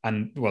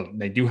 And well,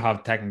 they do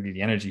have technically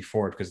the energy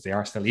for it because they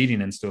are still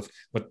eating and stuff,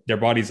 but their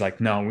body's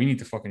like, no, we need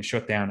to fucking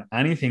shut down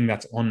anything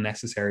that's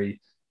unnecessary,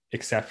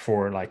 except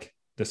for like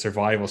the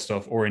survival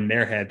stuff. Or in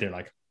their head, they're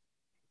like,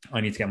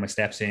 I need to get my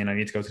steps in, I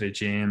need to go to the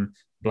gym,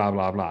 blah,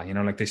 blah, blah.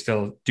 Like they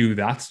still do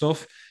that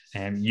stuff.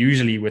 And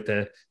usually with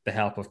the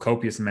help of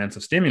copious amounts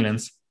of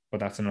stimulants,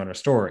 but that's another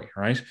story,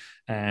 right?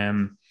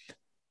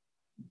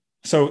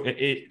 So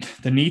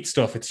the NEAT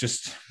stuff,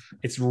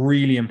 it's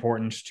really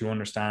important to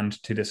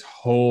understand to this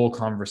whole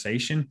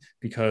conversation,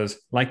 because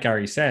like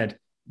Gary said,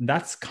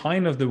 that's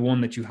kind of the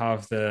one that you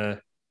have the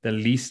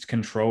least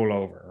control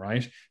over,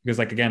 right? Because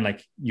like, again,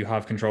 like you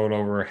have control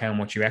over how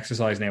much you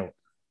exercise. Now,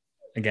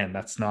 again,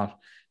 that's not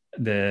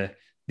the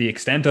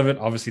extent of it.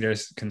 Obviously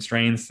there's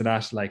constraints to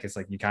that. Like, it's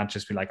like, you can't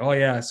just be like, oh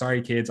yeah,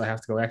 sorry kids, I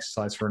have to go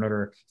exercise for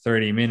another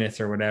 30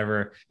 minutes or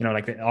whatever,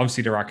 like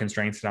obviously there are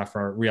constraints to that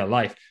for real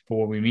life. But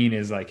what we mean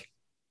is like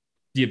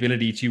the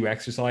ability to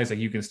exercise, like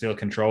you can still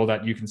control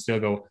that. You can still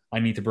go, I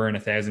need to burn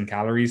 1,000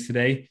 calories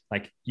today.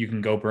 Like you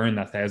can go burn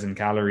that 1,000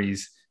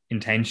 calories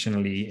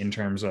intentionally, in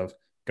terms of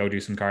go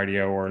do some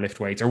cardio or lift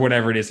weights or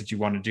whatever it is that you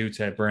want to do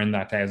to burn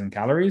that 1,000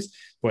 calories.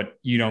 But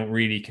you don't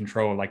really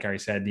control, like Gary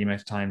said, the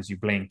amount of times you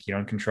blink. You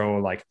don't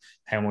control like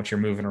how much you're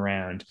moving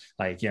around.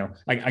 Like,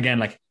 like again,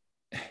 like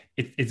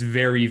it's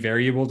very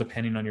variable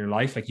depending on your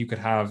life. Like you could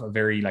have a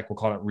very, like, we'll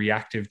call it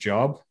reactive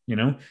job,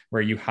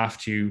 where you have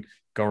to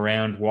go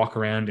around, walk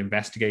around,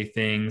 investigate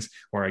things,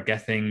 or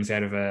get things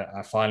out of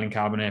a filing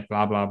cabinet,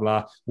 blah, blah,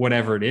 blah,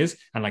 whatever it is.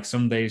 And like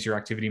some days your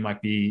activity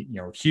might be,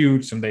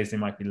 huge. Some days they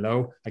might be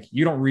low. Like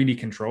you don't really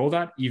control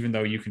that, even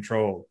though you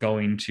control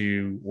going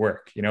to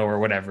work, or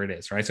whatever it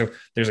is, right? So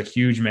there's a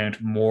huge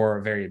amount more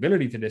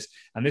variability to this.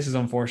 And this is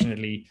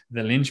unfortunately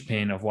the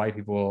linchpin of why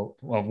people,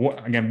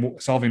 again,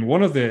 solving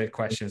one of the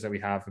questions that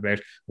we have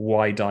about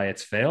why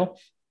diets fail.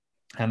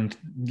 And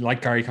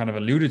like Gary kind of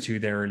alluded to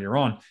there earlier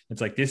on, it's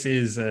like this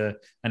is an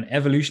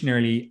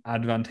evolutionarily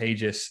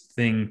advantageous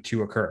thing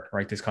to occur,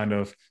 right? This kind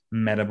of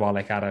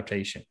metabolic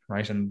adaptation,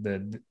 right? And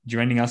do you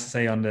have anything else to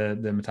say on the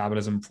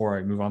metabolism before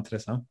I move on to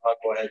this now?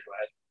 Go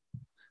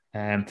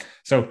ahead.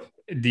 So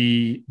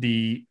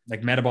the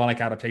like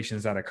metabolic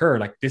adaptations that occur,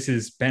 like this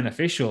is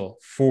beneficial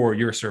for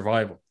your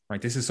survival,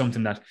 right? This is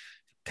something that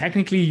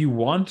technically you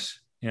want.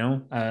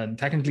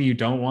 Technically you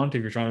don't want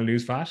if you're trying to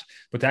lose fat,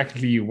 but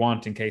technically you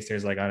want in case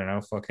there's like, I don't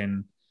know,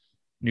 fucking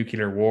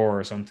nuclear war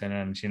or something.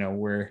 And,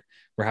 we're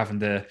having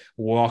to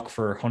walk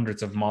for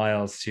hundreds of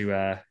miles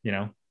to,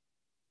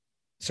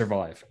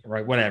 survive,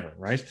 right? Whatever.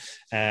 Right.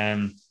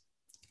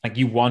 Like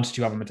you want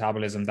to have a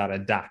metabolism that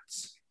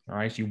adapts,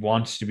 right? You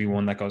want to be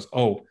one that goes,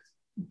 oh,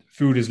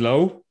 food is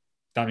low.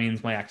 That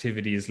means my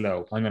activity is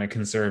low. I'm going to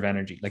conserve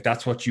energy. Like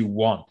that's what you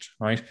want,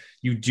 right?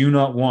 You do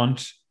not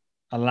want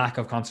a lack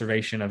of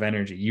conservation of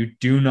energy. You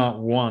do not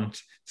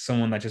want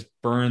someone that just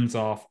burns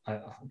off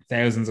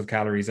thousands of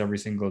calories every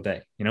single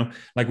day.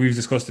 Like we've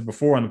discussed it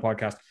before on the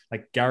podcast,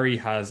 like Gary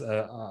has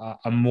a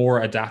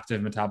more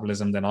adaptive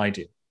metabolism than I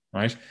do,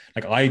 right?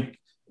 Like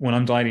when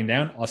I'm dieting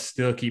down, I'll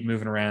still keep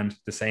moving around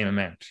the same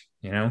amount,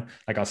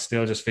 like I'll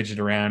still just fidget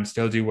around,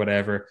 still do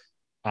whatever.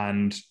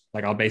 And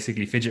like, I'll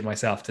basically fidget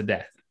myself to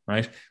death,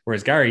 right?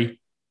 Whereas Gary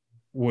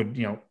would,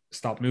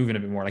 stop moving a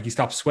bit more. Like he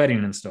stopped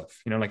sweating and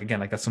stuff, like again,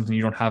 like that's something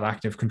you don't have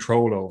active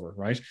control over,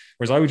 right?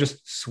 Whereas I would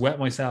just sweat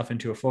myself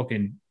into a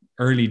fucking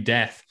early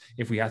death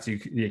if we had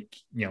to,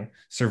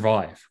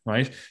 survive,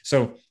 right?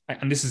 So,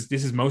 and this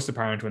is most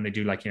apparent when they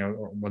do like,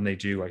 or when they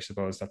do, I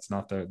suppose that's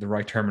not the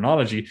right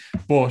terminology,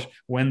 but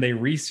when they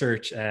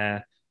research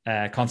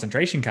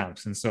concentration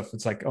camps and stuff,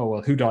 it's like, oh,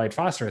 well, who died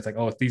faster? It's like,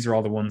 oh, these are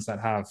all the ones that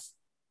have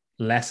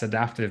less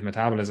adaptive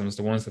metabolisms.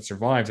 The ones that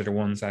survived are the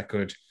ones that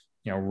could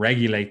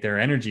regulate their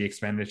energy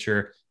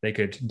expenditure. They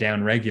could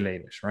down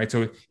regulate it, right?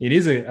 So it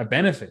is a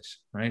benefit,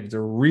 right? It's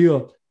a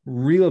real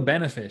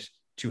benefit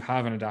to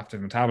have an adaptive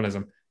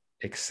metabolism,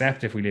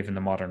 except if we live in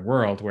the modern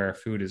world where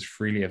food is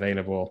freely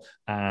available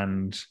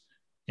and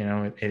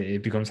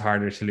it becomes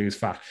harder to lose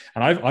fat.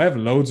 And I have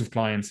loads of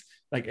clients,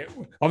 like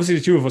obviously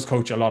the two of us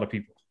coach a lot of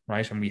people,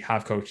 right? And we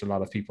have coached a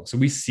lot of people, so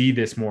we see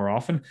this more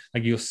often.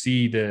 Like you'll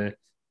see the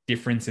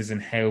differences in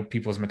how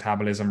people's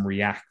metabolism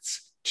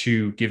reacts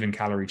to given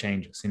calorie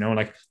changes.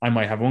 Like I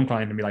might have one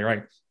client and be like,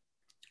 right,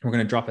 we're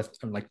going to drop it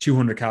like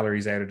 200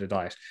 calories out of the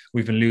diet.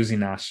 We've been losing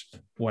that,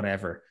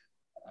 whatever,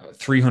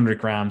 300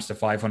 grams to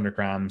 500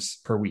 grams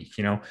per week,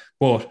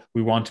 but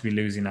we want to be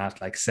losing that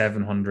like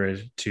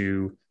 700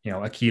 to,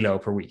 a kilo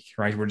per week,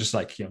 right? We're just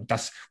like,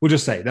 we'll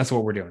just say that's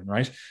what we're doing,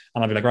 right?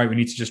 And I'll be like, right, we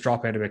need to just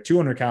drop out about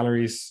 200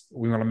 calories.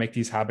 We want to make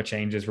these habit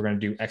changes. We're going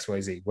to do X,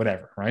 Y, Z,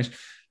 whatever, right?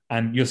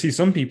 And you'll see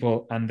some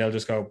people and they'll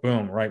just go,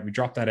 boom, right, we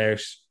drop that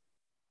out.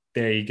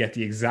 They get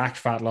the exact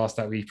fat loss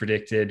that we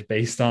predicted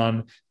based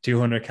on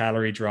 200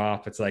 calorie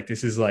drop. It's like,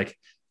 this is like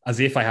as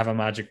if I have a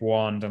magic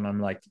wand and I'm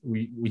like,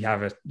 we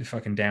have it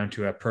fucking down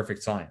to a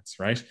perfect science,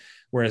 right?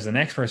 Whereas the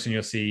next person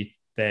you'll see,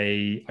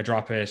 I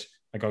drop it,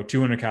 I go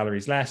 200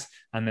 calories less.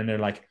 And then they're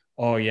like,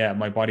 oh yeah,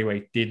 my body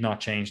weight did not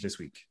change this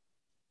week.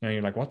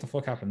 You're like, what the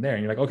fuck happened there?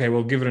 And you're like, okay,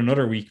 we'll give it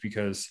another week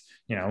because,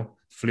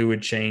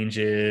 fluid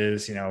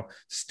changes,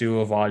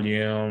 stool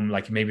volume,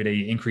 like maybe they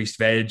increased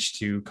veg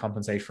to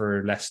compensate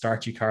for less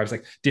starchy carbs,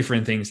 like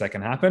different things that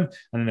can happen. And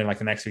then they're like,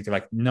 the next week, they're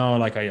like, no,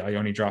 like I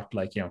only dropped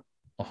like,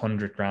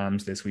 100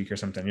 grams this week or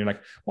something. You're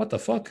like, what the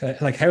fuck?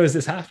 Like, how is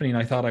this happening?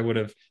 I thought I would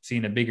have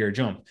seen a bigger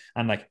jump.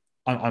 And like,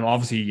 I'm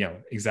obviously,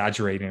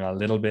 exaggerating a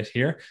little bit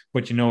here,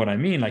 but you know what I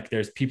mean? Like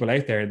there's people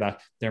out there that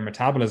their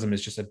metabolism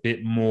is just a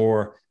bit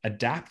more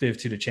adaptive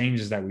to the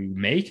changes that we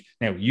make.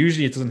 Now,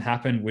 usually it doesn't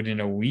happen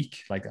within a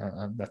week. Like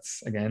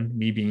that's, again,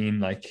 me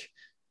being like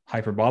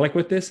hyperbolic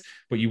with this,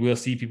 but you will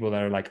see people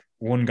that are like,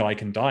 one guy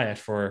can diet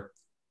for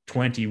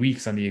 20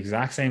 weeks on the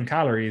exact same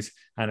calories.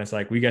 And it's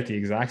like, we get the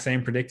exact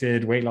same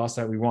predicted weight loss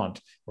that we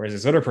want. Whereas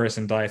this other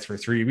person diets for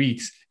 3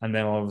 weeks and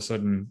then all of a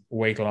sudden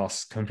weight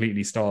loss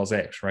completely stalls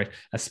out, right?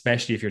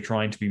 Especially if you're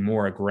trying to be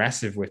more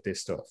aggressive with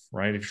this stuff,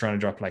 right? If you're trying to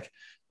drop like,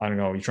 I don't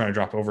know, you're trying to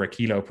drop over a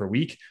kilo per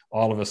week,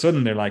 all of a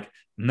sudden they're like,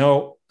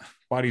 no,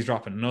 body's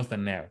dropping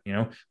nothing now,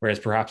 Whereas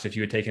perhaps if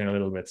you had taken it a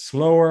little bit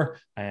slower,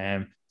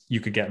 you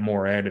could get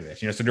more out of it.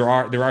 So there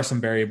are some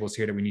variables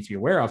here that we need to be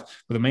aware of.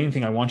 But the main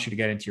thing I want you to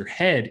get into your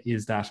head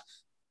is that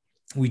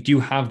we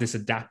do have this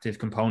adaptive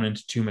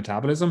component to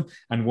metabolism.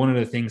 And one of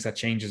the things that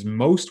changes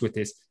most with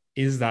this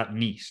is that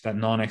NEAT, that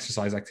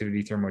non-exercise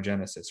activity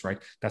thermogenesis,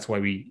 right? That's why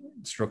we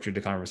structured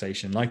the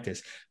conversation like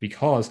this,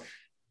 because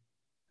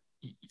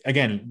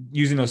again,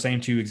 using those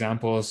same two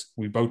examples,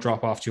 we both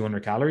drop off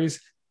 200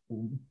 calories.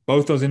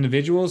 Both those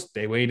individuals,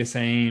 they weigh the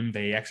same,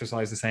 they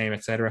exercise the same,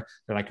 etc.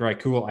 They're like, right,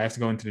 cool, I have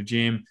to go into the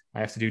gym, I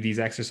have to do these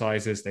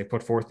exercises. They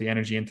put forth the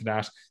energy into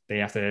that. They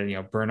have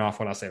to, burn off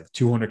what I'll say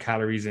 200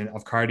 calories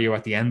of cardio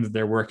at the end of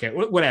their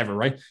workout, whatever,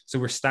 right? So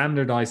we're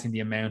standardizing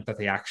the amount that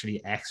they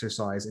actually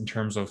exercise in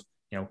terms of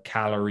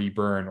calorie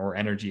burn or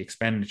energy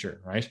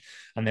expenditure, right?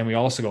 And then we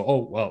also go,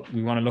 oh, well,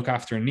 we want to look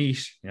after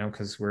NEAT,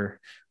 because we're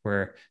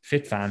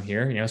fit fam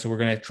here, so we're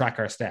going to track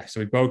our steps.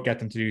 So we both get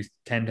them to do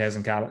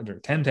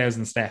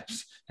 10,000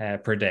 steps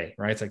per day,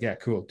 right? It's like, yeah,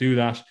 cool, do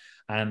that.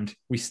 And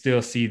we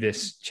still see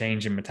this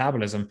change in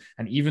metabolism.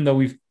 And even though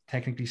we've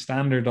technically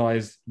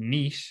standardized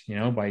NEAT,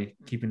 by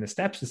keeping the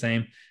steps the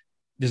same,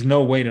 there's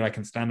no way that I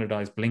can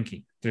standardize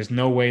blinking. There's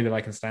no way that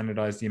I can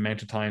standardize the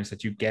amount of times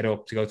that you get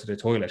up to go to the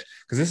toilet.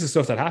 Because this is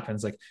stuff that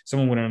happens. Like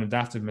someone with an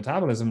adaptive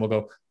metabolism will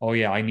go, oh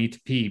yeah, I need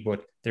to pee,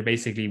 but they're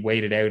basically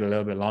waited out a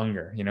little bit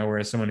longer,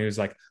 whereas someone who's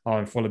like, oh,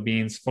 I'm full of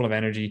beans, full of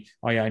energy.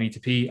 Oh yeah, I need to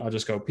pee. I'll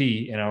just go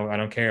pee. I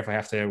don't care if I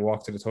have to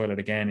walk to the toilet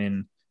again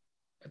in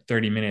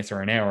 30 minutes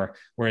or an hour.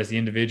 Whereas the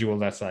individual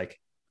that's like,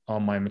 oh,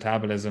 my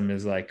metabolism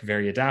is like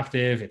very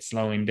adaptive, it's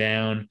slowing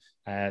down.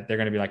 They're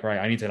going to be like, right,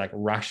 I need to like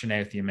ration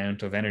out the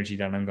amount of energy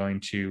that I'm going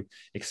to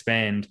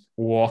expend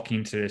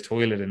walking to the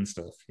toilet and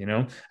stuff,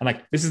 And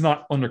like, this is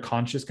not under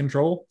conscious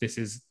control. This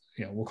is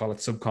we'll call it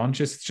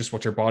subconscious. It's just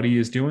what your body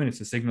is doing. It's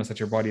the signals that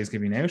your body is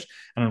giving out.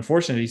 And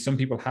unfortunately, some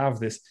people have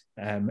this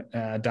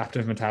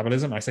adaptive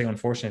metabolism. I say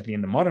unfortunately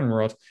in the modern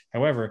world.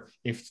 However,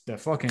 if the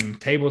fucking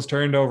tables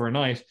turned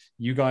overnight,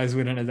 you guys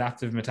with an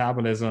adaptive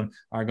metabolism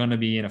are going to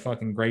be in a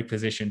fucking great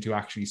position to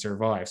actually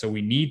survive. So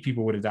we need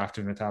people with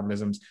adaptive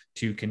metabolisms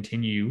to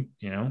continue,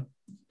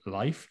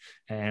 life.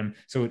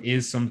 So it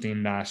is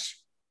something that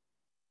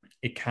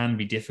it can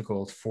be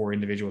difficult for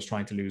individuals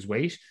trying to lose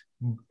weight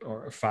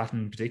or fat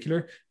in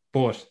particular,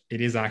 but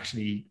it is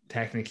actually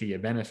technically a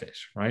benefit,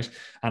 right?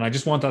 And I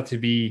just want that to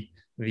be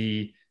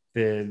the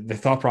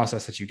thought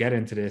process that you get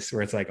into this,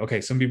 where it's like,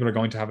 okay, some people are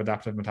going to have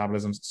adaptive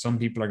metabolisms, some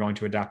people are going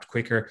to adapt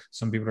quicker,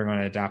 some people are going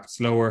to adapt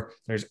slower.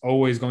 There's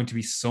always going to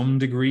be some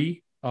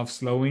degree of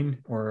slowing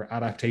or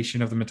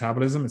adaptation of the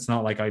metabolism. It's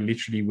not like I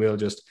literally will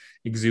just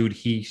exude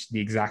heat the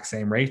exact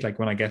same rate. Like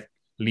when I get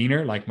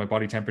leaner, like my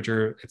body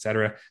temperature,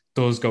 etc.,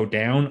 does go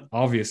down,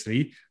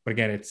 obviously. But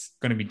again, it's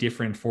going to be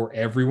different for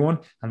everyone.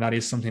 And that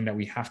is something that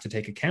we have to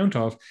take account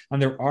of. And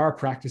there are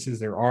practices,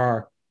 there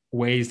are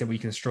ways that we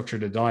can structure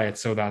the diet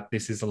so that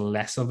this is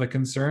less of a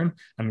concern.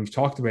 And we've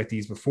talked about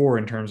these before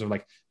in terms of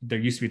like, there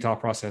used to be a thought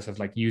process of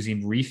like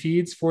using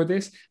refeeds for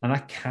this, and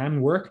that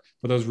can work,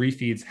 but those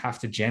refeeds have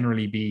to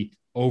generally be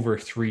over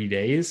 3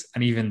 days.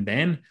 And even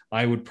then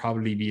I would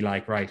probably be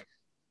like, right,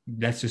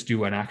 let's just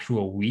do an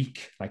actual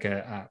week, like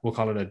we'll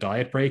call it a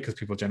diet break, because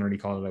people generally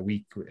call it a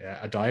week,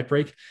 a diet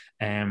break.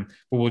 But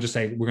we'll just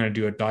say we're going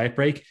to do a diet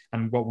break.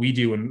 And what we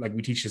do, and like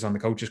we teach this on the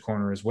Coaches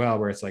Corner as well,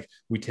 where it's like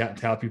we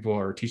tell people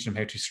or teach them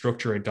how to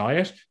structure a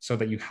diet so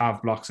that you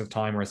have blocks of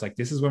time where it's like,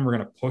 this is when we're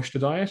going to push the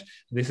diet.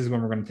 This is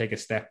when we're going to take a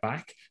step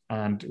back,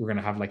 and we're going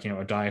to have like,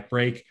 a diet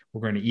break.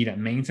 We're going to eat at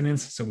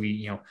maintenance. So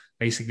we,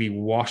 basically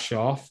wash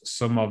off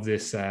some of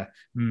this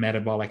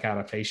metabolic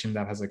adaptation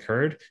that has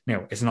occurred.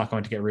 Now, it's not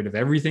going to get rid of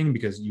everything,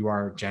 because you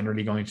are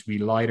generally going to be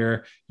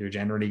lighter. You're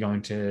generally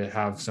going to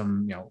have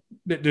some,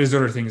 there's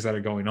other things that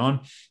are going on.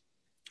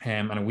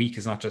 And a week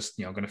is not just,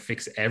 going to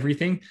fix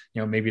everything.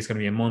 Maybe it's going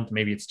to be a month,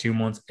 maybe it's 2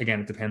 months. Again,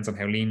 it depends on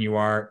how lean you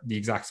are, the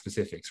exact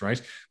specifics,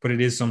 right? But it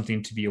is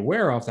something to be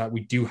aware of, that we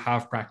do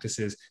have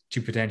practices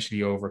to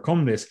potentially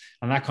overcome this.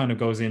 And that kind of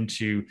goes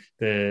into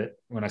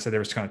when I said there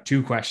was kind of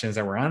two questions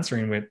that we're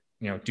answering with,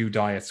 do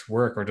diets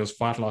work, or does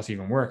fat loss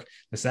even work?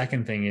 The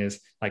second thing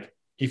is like,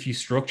 if you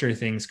structure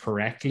things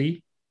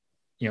correctly,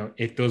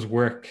 it does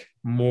work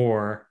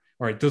more,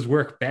 or it does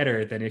work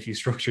better than if you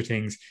structure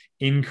things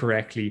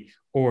incorrectly,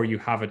 or you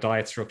have a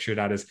diet structure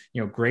that is,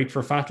 great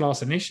for fat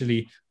loss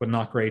initially, but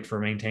not great for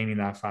maintaining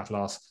that fat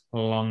loss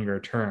longer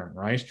term,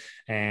 right?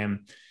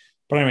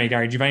 But anyway,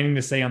 Gary, do you have anything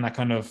to say on that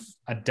kind of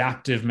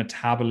adaptive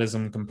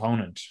metabolism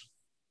component?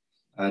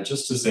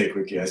 Just to say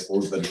quickly, I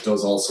suppose that it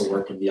does also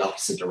work in the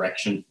opposite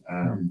direction.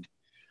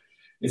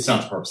 It's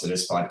not the purpose of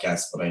this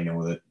podcast, but I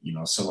know that,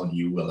 some of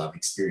you will have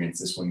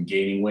experienced this when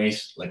gaining weight.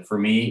 Like for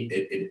me,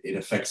 it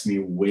affects me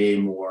way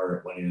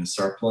more when in a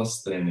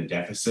surplus than in a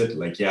deficit.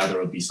 Like, yeah, there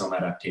will be some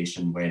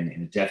adaptation when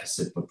in a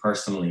deficit, but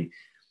personally,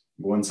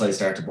 once I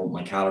start to bump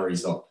my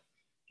calories up,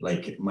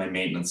 like my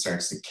maintenance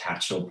starts to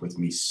catch up with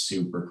me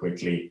super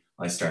quickly.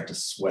 I start to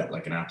sweat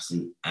like an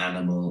absolute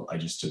animal. I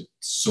just took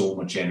so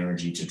much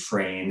energy to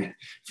train,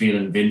 feel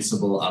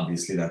invincible.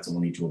 Obviously, that's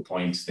only to a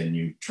point. Then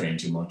you train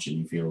too much and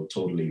you feel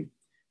totally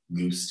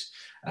goosed.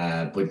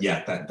 But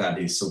yeah, that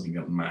is something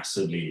that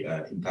massively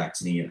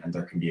impacts me. And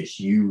there can be a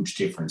huge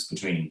difference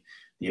between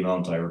the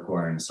amount I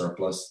require in a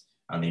surplus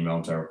and the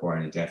amount I require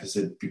in a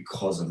deficit,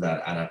 because of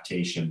that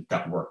adaptation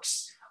that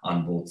works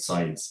on both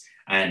sides.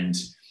 And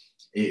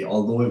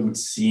although it would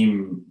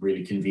seem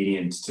really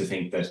convenient to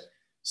think that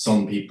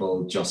some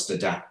people just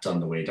adapt on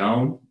the way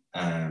down,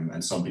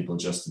 and some people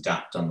just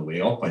adapt on the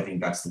way up, I think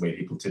that's the way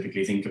people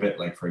typically think of it.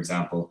 Like, for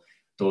example,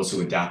 those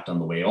who adapt on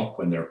the way up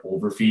when they're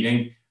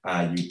overfeeding,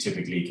 you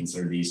typically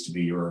consider these to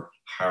be your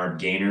hard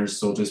gainers,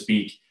 so to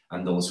speak.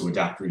 And those who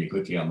adapt really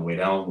quickly on the way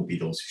down would be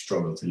those who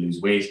struggle to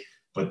lose weight.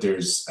 But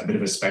there's a bit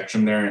of a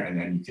spectrum there, and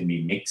then you can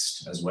be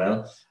mixed as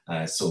well.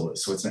 So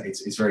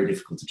it's very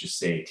difficult to just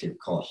say clear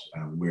cut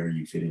where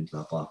you fit into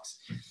that box.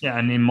 Yeah,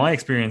 and in my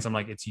experience, I'm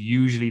like, it's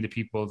usually the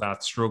people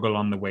that struggle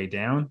on the way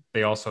down.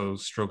 They also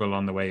struggle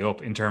on the way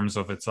up, in terms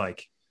of, it's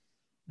like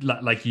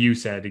you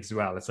said as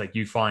well. It's like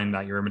you find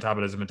that your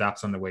metabolism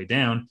adapts on the way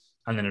down,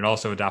 and then it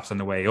also adapts on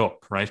the way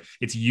up, right?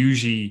 It's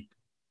usually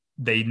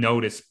they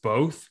notice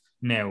both.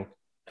 Now,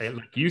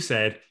 like you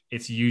said,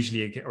 it's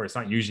usually, or it's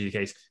not usually the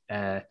case.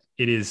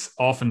 It is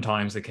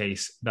oftentimes the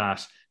case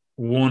that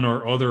one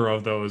or other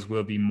of those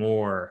will be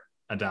more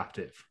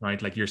adaptive,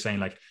 right? Like you're saying,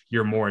 like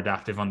you're more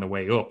adaptive on the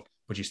way up,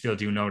 but you still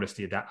do notice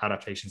the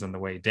adaptations on the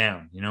way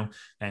down,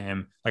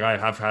 like I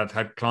have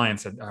had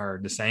clients that are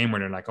the same, where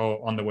they're like,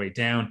 oh, on the way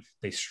down,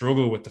 they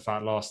struggle with the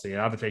fat loss, the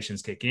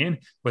adaptations kick in,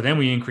 but then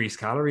we increase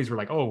calories. We're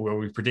like, oh, well,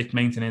 we predict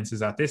maintenance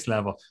is at this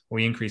level.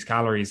 We increase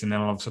calories. And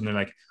then all of a sudden they're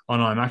like, oh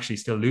no, I'm actually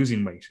still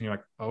losing weight. And you're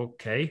like,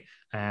 okay.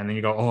 And then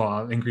you go, oh,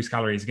 I'll increase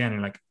calories again. And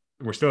you're like,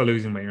 we're still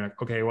losing weight. You're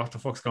like, okay, what the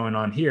fuck's going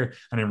on here?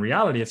 And in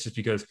reality, it's just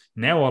because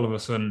now all of a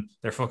sudden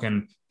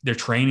their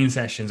training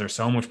sessions are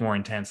so much more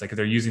intense. Like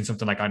they're using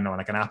something like, I don't know,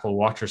 like an Apple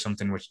Watch or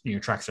something, which, you know,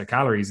 tracks their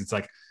calories. It's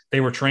like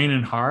they were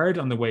training hard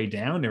on the way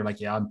down. They were like,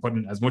 yeah, I'm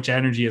putting as much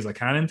energy as I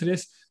can into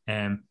this.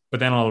 But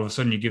then all of a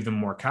sudden you give them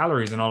more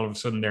calories, and all of a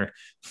sudden their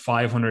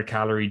 500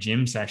 calorie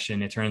gym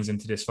session, it turns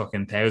into this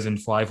fucking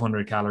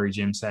 1,500 calorie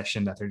gym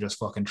session that they're just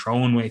fucking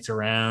throwing weights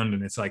around.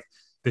 And it's like,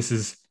 this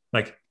is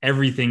like,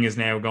 everything is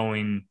now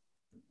going,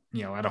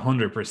 you know, at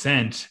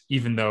 100%,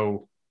 even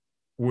though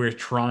we're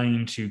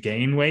trying to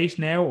gain weight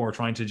now or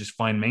trying to just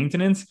find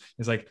maintenance.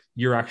 It's like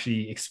you're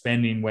actually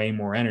expending way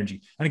more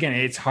energy. And again,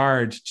 it's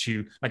hard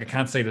to, like, I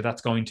can't say that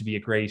that's going to be a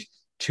great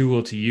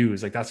tool to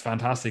use. Like, that's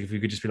fantastic if we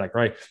could just be like,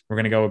 right, we're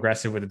going to go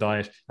aggressive with the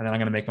diet, and then I'm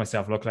going to make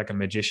myself look like a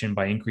magician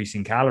by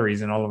increasing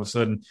calories, and all of a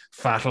sudden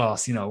fat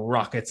loss, you know,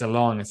 rockets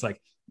along. It's like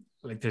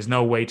there's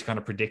no way to kind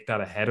of predict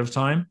that ahead of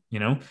time, you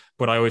know,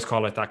 but I always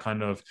call it that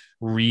kind of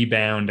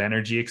rebound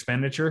energy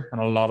expenditure.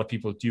 And a lot of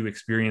people do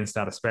experience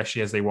that,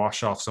 especially as they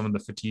wash off some of the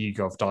fatigue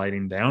of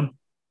dieting down.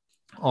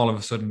 All of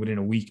a sudden, within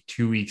a week,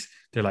 2 weeks,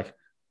 they're like,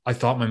 I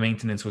thought my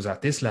maintenance was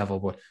at this level,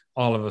 but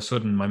all of a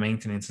sudden my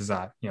maintenance is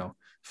at, you know,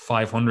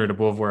 500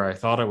 above where I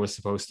thought it was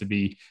supposed to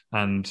be.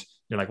 And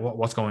you're like,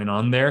 what's going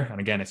on there?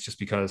 And again, it's just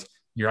because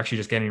you're actually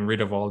just getting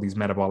rid of all these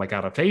metabolic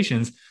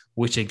adaptations,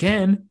 which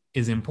again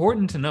is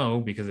important to know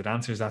because it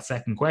answers that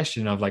second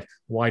question of like,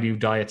 why do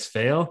diets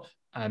fail?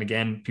 And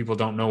again, people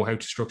don't know how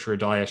to structure a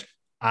diet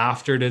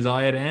after the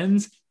diet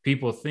ends.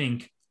 People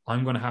think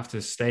I'm going to have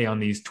to stay on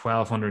these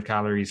 1,200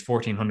 calories,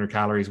 1,400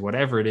 calories,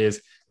 whatever it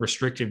is,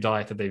 restrictive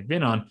diet that they've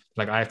been on.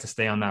 Like, I have to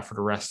stay on that for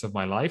the rest of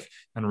my life.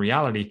 And in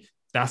reality,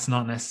 that's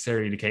not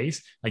necessarily the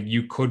case. Like,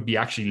 you could be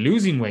actually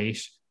losing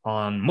weight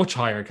on much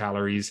higher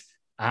calories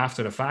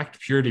after the fact,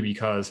 purely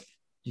because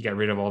you get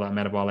rid of all that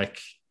metabolic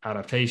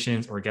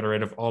adaptations, or get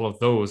rid of all of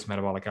those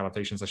metabolic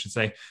adaptations, I should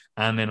say.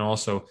 And then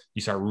also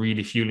you start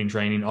really fueling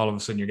training. All of a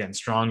sudden you're getting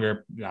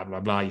stronger, blah, blah,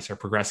 blah. You start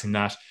progressing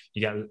that.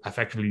 You get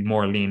effectively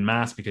more lean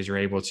mass because you're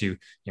able to, you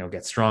know,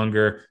 get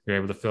stronger. You're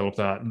able to fill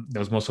up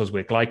those muscles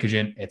with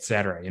glycogen,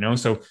 etc. You know,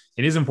 so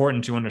it is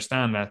important to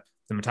understand that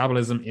the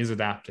metabolism is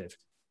adaptive.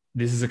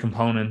 This is a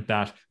component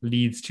that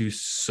leads to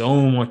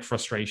so much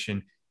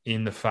frustration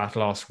in the fat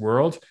loss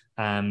world.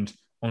 And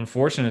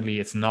unfortunately,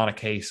 it's not a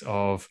case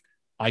of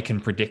I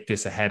can predict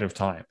this ahead of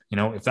time. You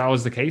know, if that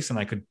was the case and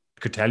I could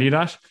tell you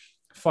that,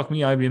 fuck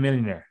me, I'd be a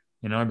millionaire.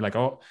 You know, I'd be like,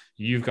 oh,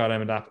 you've got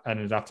an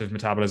adaptive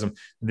metabolism.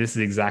 This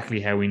is exactly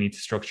how we need to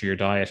structure your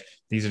diet.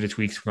 These are the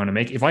tweaks we're going to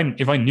make. If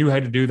I knew how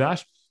to do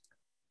that,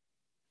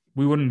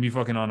 we wouldn't be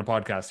fucking on a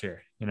podcast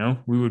here. You know,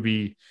 we would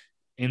be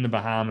in the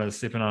Bahamas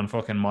sipping on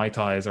fucking Mai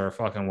Tais or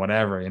fucking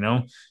whatever, you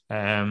know?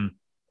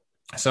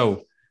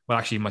 So, well,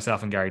 actually,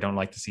 myself and Gary don't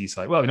like the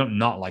seaside. Well, we don't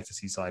not like the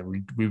seaside.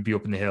 We would be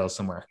up in the hills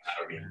somewhere.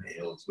 I would be in the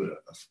hills with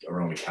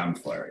around a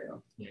campfire, you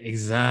know.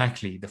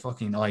 Exactly, the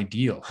fucking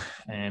ideal.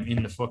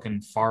 In the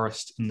fucking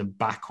forest, in the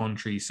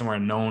backcountry, somewhere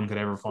no one could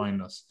ever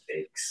find us.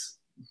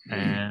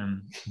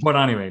 But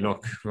anyway,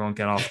 look, we won't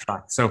get off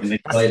track. So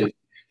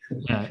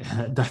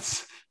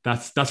that's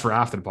for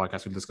after the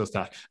podcast. We'll discuss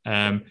that.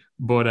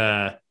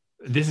 But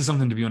this is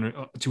something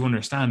to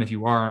understand if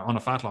you are on a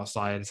fat loss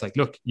diet. It's like,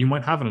 look, you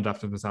might have an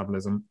adaptive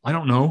metabolism. I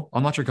don't know.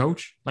 I'm not your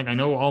coach. Like, I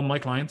know all my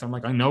clients. I'm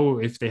like, I know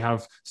if they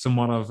have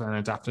somewhat of an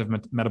adaptive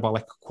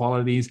metabolic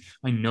qualities.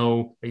 I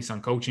know based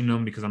on coaching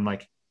them, because I'm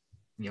like,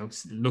 you know,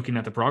 looking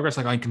at the progress.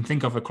 Like, I can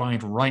think of a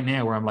client right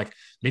now where I'm like,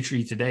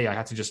 literally today, I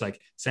had to just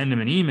like send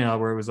him an email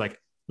where it was like,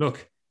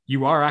 look,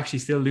 you are actually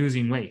still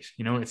losing weight.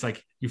 You know, it's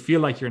like you feel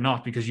like you're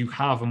not because you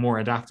have a more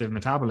adaptive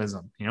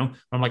metabolism. You know,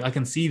 I'm like, I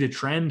can see the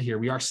trend here.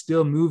 We are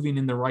still moving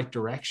in the right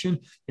direction.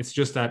 It's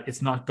just that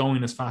it's not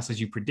going as fast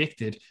as you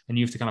predicted, and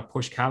you have to kind of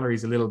push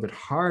calories a little bit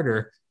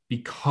harder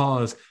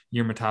because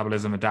your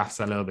metabolism adapts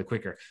a little bit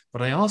quicker.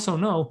 But I also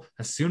know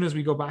as soon as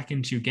we go back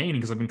into gaining,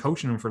 because I've been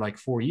coaching them for like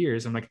 4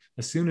 years, I'm like,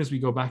 as soon as we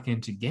go back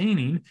into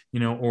gaining, you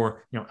know,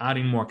 or, you know,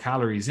 adding more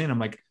calories in, I'm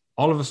like,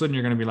 all of a sudden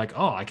you're going to be like,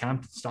 oh, I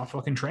can't stop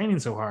fucking training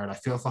so hard. I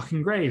feel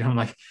fucking great. I'm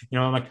like, you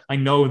know, I'm like, I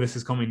know this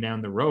is coming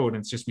down the road.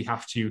 And it's just, we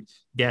have to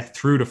get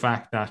through the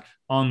fact that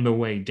on the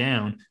way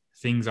down,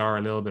 things are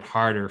a little bit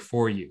harder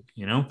for you,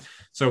 you know?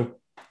 So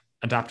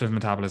adaptive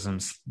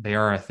metabolisms, they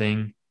are a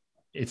thing.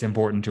 It's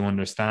important to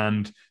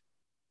understand,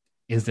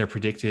 is there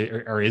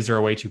predicted or is there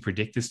a way to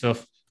predict this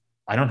stuff?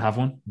 I don't have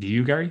one. Do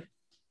you, Gary?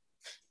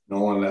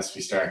 No, unless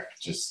we start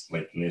just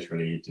like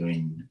literally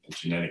doing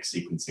genetic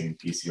sequencing,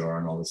 PCR,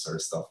 and all this sort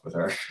of stuff with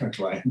our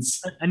clients.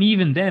 And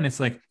even then, it's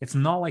like, it's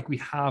not like we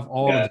have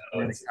all of the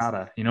genetic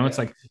data. You know, it's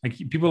like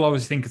people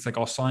always think it's like,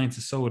 oh, science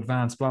is so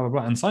advanced, blah, blah,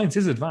 blah. And science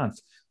is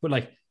advanced. But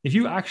like, if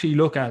you actually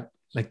look at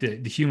like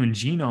the human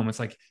genome, it's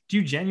like, do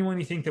you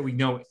genuinely think that we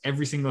know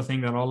every single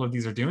thing that all of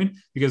these are doing?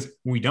 Because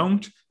we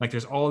don't. Like,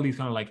 there's all these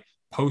kind of like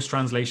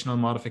post-translational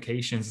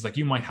modifications. It's like,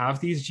 you might have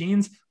these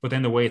genes, but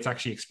then the way it's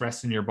actually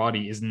expressed in your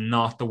body is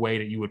not the way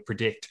that you would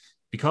predict,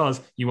 because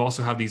you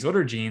also have these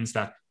other genes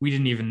that we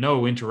didn't even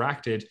know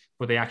interacted,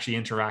 but they actually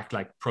interact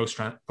like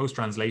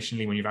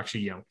post-translationally when you've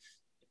actually, you know,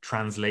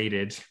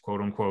 translated,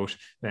 quote unquote,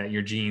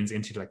 your genes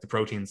into like the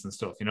proteins and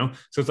stuff, you know?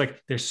 So it's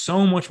like there's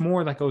so much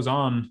more that goes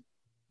on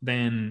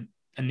than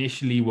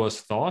initially was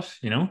thought,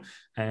 you know?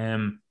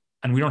 And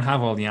we don't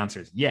have all the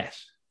answers yet,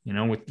 you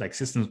know, with like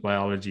systems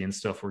biology and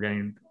stuff. We're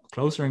getting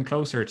closer and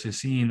closer to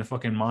seeing the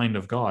fucking mind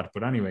of God.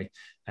 But anyway,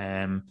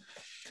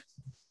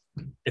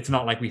 it's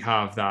not like we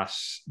have that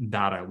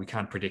data. We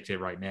can't predict it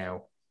right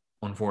now,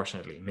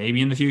 unfortunately.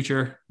 Maybe in the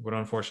future, but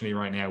unfortunately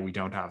right now we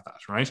don't have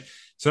that, right?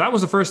 So that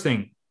was the first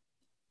thing.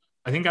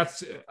 I think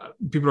that's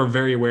people are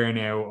very aware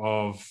now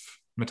of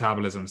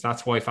metabolisms.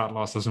 That's why fat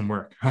loss doesn't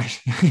work, right?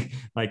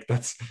 Like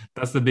that's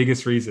the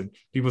biggest reason.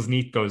 People's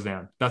NEAT goes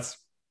down. That's,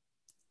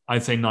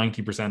 I'd say,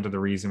 90% of the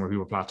reason where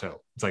people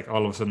plateau. It's like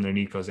all of a sudden their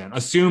NEAT goes down,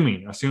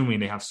 assuming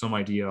they have some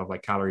idea of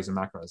like calories and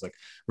macros. Like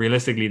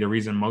realistically, the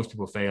reason most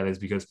people fail is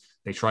because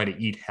they try to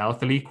eat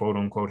healthily, quote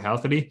unquote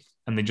healthily,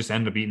 and they just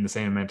end up eating the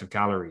same amount of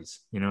calories.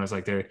 You know, it's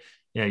like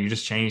you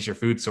just changed your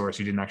food source.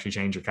 You didn't actually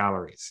change your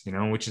calories, you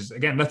know, which is,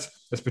 again, that's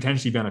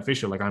potentially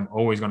beneficial. Like I'm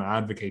always going to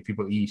advocate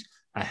people eat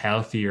a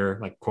healthier,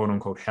 like quote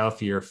unquote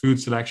healthier food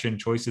selection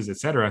choices,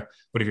 etc.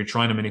 But if you're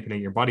trying to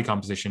manipulate your body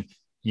composition,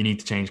 you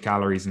need to change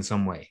calories in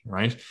some way,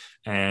 right?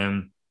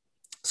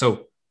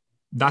 So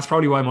that's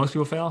probably why most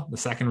people fail. The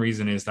second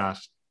reason is that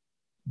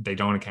they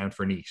don't account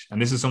for NEAT.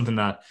 And this is something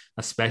that,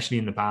 especially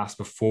in the past,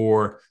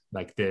 before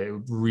like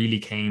the really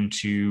came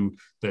to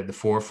the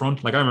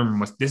forefront. Like I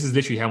remember this is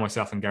literally how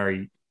myself and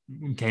Gary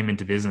came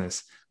into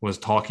business, was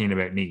talking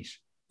about NEAT,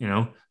 you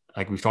know,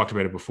 like we've talked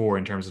about it before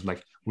in terms of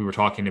like, we were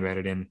talking about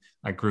it in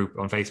a group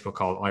on Facebook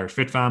called Irish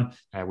Fit Fam,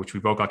 which we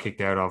both got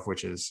kicked out of,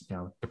 which is, you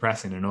know,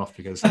 depressing enough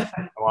because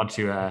I want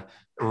to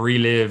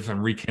relive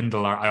and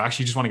rekindle I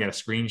actually just want to get a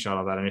screenshot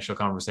of that initial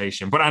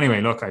conversation. But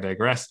anyway, look, I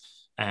digress.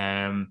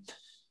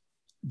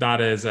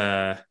 That is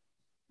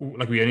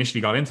like we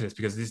initially got into this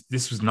because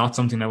this was not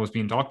something that was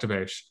being talked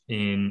about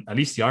in at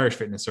least the Irish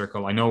fitness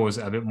circle. I know it was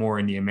a bit more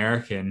in the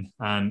American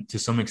and to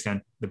some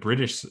extent the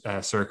British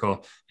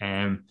circle,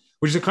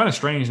 which is kind of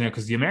strange now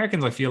because the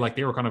Americans, I feel like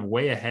they were kind of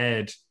way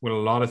ahead with a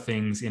lot of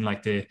things in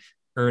like the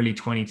early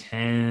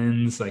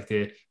 2010s, like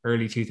the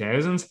early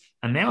 2000s.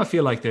 And now I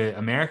feel like the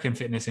American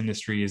fitness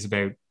industry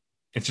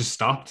it's just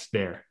stopped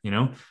there, you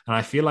know? And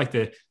I feel like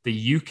the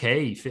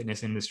UK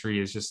fitness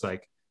industry is just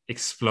like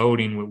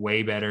exploding with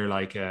way better,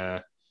 like,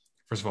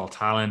 first of all,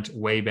 talent,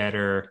 way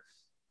better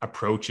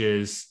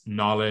approaches,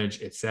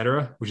 knowledge,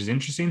 etc., which is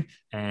interesting.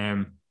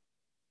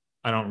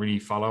 I don't really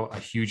follow a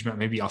huge amount.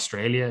 Maybe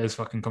Australia is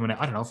fucking coming out.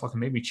 I don't know, fucking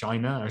maybe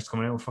China is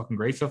coming out with fucking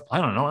great stuff.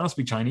 I don't know. I don't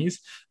speak Chinese.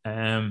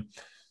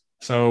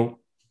 So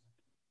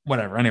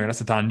whatever. Anyway,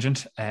 that's a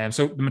tangent.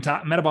 So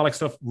the metabolic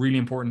stuff, really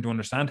important to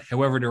understand.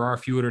 However, there are a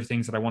few other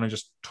things that I want to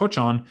just touch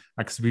on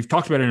because we've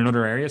talked about it in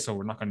another area. So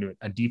we're not going to do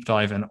a deep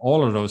dive in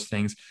all of those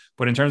things.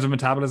 But in terms of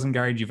metabolism,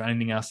 Gary, do you have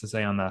anything else to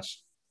say on that?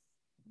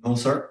 No,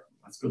 sir.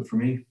 That's good for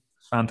me.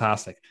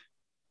 Fantastic.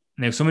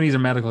 Now, some of these are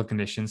medical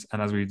conditions.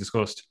 And as we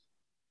discussed,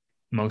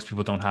 most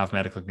people don't have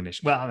medical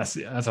conditions. Well, that's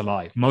a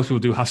lie. Most people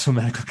do have some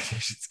medical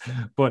conditions,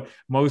 but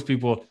most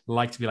people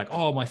like to be like,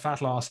 oh, my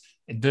fat loss,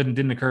 it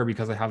didn't occur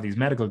because I have these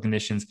medical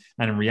conditions.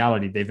 And in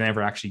reality, they've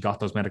never actually got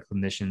those medical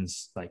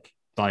conditions like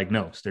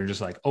diagnosed. They're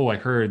just like, oh, I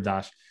heard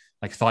that,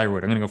 like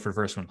thyroid. I'm going to go for the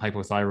first one,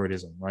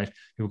 hypothyroidism, right?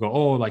 People go,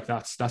 oh, like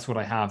that's what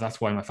I have.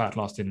 That's why my fat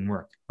loss didn't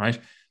work, right?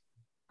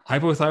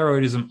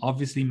 Hypothyroidism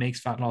obviously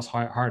makes fat loss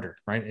harder,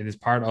 right? It is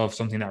part of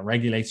something that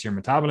regulates your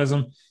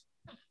metabolism.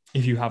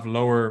 If you have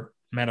lower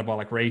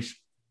metabolic rate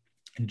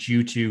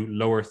due to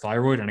lower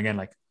thyroid, and again,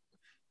 like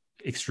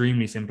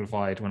extremely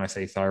simplified when I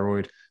say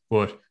thyroid,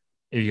 but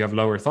if you have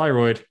lower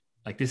thyroid,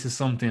 like this is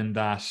something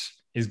that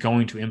is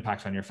going to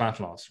impact on your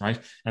fat loss, right?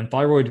 And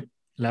thyroid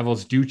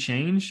levels do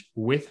change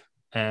with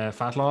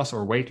fat loss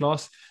or weight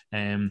loss,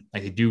 and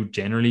like they do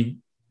generally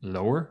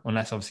lower,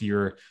 unless obviously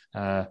you're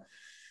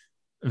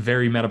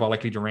very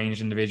metabolically deranged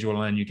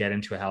individual and you get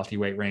into a healthy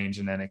weight range,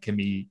 and then it can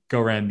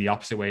go around the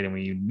opposite way than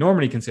we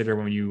normally consider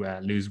when you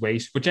lose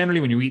weight. But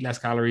generally, when you eat less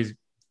calories,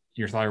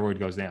 your thyroid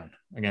goes down.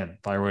 Again,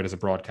 thyroid is a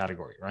broad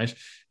category, right?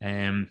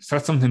 So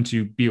that's something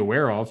to be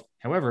aware of.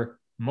 However,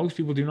 most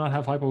people do not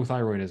have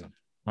hypothyroidism,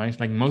 right?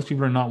 Like most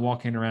people are not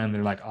walking around,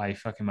 they're like, I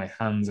fucking, my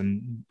hands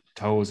and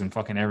toes and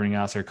fucking everything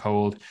else are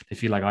cold. They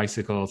feel like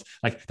icicles.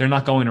 Like they're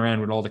not going around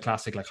with all the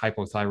classic like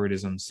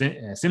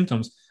hypothyroidism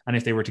symptoms. And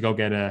if they were to go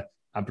get a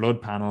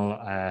blood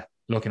panel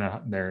looking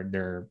at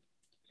their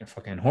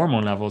fucking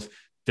hormone levels,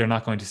 they're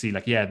not going to see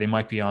like, yeah, they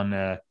might be on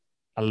a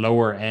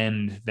lower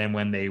end than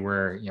when they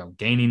were, you know,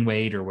 gaining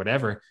weight or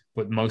whatever.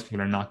 But most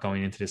people are not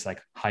going into this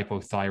like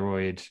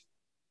hypothyroid,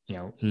 you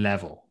know,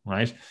 level,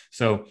 right?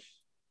 So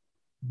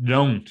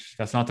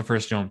that's not the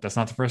first jump. That's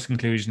not the first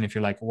conclusion. If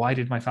you're like, why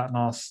did my fat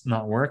loss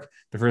not work?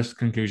 The first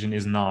conclusion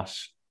is not,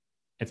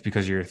 it's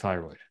because of your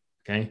thyroid.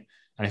 Okay.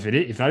 And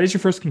if that is your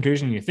first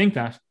conclusion, you think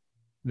that,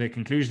 the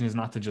conclusion is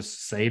not to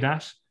just say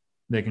that.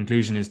 The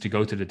conclusion is to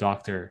go to the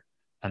doctor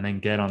and then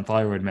get on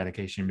thyroid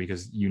medication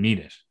because you need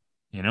it,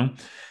 you know?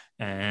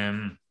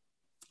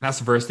 That's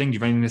the first thing. Do you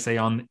have anything to say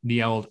on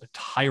the old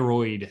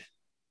thyroid?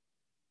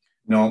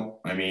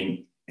 No, I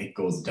mean, it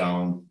goes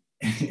down.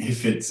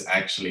 If it's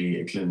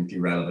actually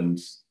clinically relevant,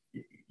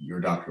 your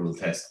doctor will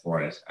test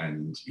for it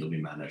and you'll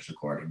be managed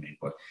accordingly.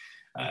 But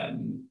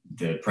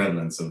the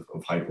prevalence of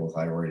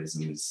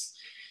hypothyroidism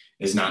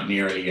is not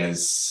nearly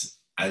as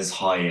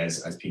high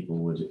as people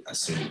would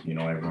assume. You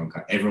know,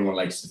 everyone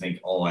likes to think,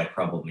 oh, I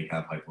probably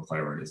have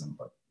hypothyroidism,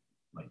 but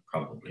like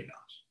probably not.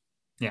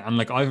 Yeah, and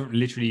like I've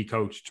literally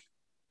coached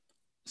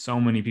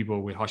so many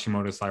people with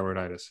Hashimoto's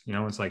thyroiditis. You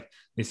know, it's like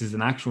this is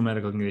an actual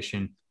medical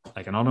condition,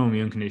 like an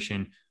autoimmune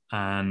condition,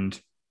 and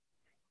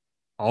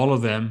all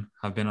of them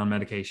have been on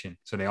medication.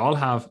 So they all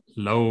have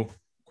low,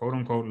 quote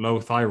unquote, low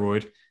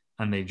thyroid,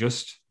 and they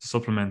just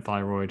supplement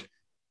thyroid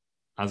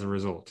as a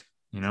result,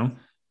 you know,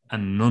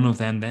 and none of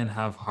them then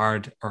have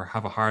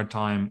a hard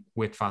time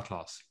with fat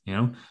loss, you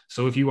know.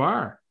 So if you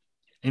are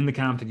in the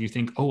camp that you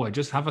think, oh, I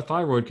just have a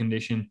thyroid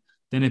condition,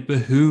 then it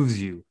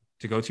behooves you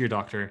to go to your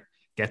doctor,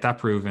 get that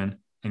proven,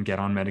 and get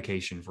on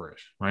medication for it,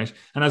 right?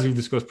 And as we've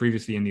discussed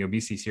previously in the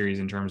obesity series,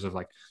 in terms of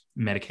like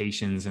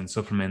medications and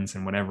supplements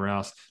and whatever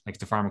else, like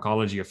the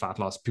pharmacology of fat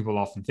loss, people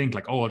often think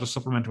like, oh, I'll just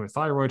supplement with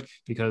thyroid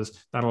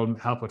because that'll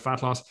help with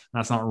fat loss. And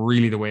that's not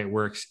really the way it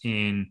works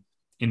in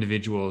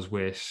individuals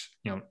with,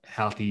 you know,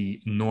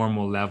 healthy,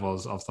 normal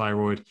levels of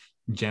thyroid.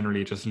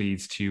 Generally, it just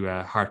leads to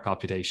heart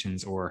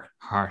palpitations or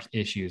heart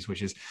issues,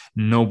 which is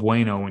no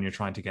bueno when you're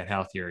trying to get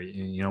healthier.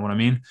 You know what I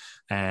mean?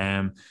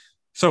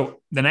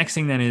 So the next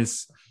thing then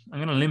is I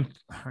can't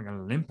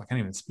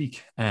even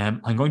speak. I'm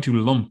going to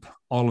lump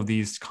all of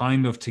these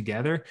kind of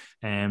together.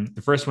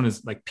 The first one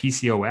is like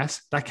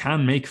PCOS. That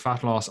can make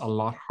fat loss a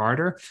lot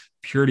harder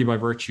purely by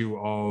virtue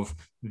of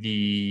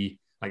PCOS,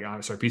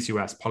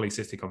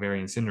 polycystic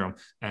ovarian syndrome.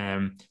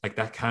 Like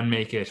that can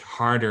make it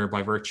harder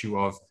by virtue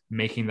of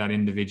making that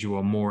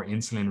individual more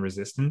insulin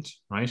resistant,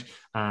 right?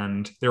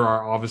 And there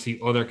are obviously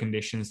other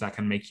conditions that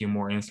can make you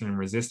more insulin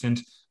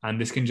resistant.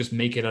 And this can just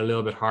make it a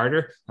little bit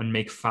harder and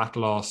make fat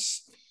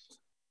loss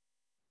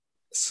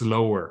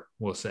slower,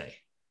 we'll say,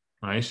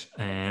 right?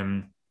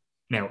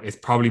 Now, it's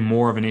probably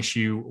more of an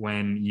issue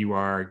when you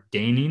are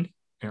gaining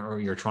or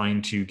you're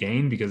trying to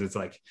gain, because it's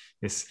like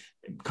this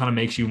kind of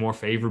makes you more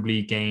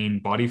favorably gain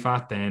body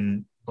fat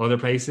than other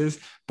places.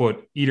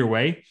 But either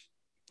way,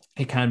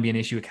 it can be an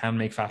issue. It can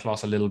make fat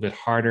loss a little bit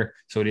harder.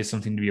 So it is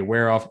something to be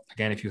aware of.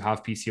 Again, if you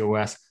have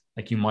PCOS,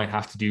 like you might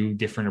have to do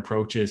different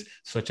approaches,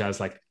 such as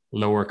like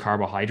lower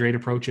carbohydrate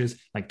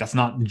approaches. Like that's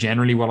not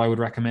generally what I would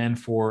recommend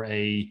for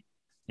a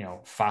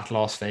fat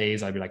loss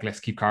phase. I'd be like, let's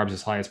keep carbs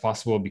as high as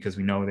possible because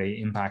we know they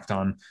impact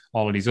on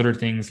all of these other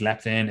things,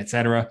 leptin,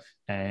 etc.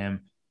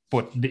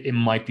 But it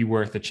might be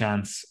worth a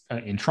chance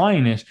in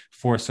trying it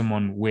for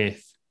someone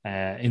with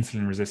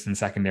insulin resistance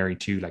secondary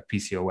to like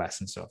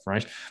PCOS and stuff,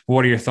 right? But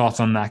what are your thoughts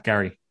on that,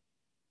 Gary?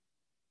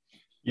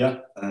 Yeah,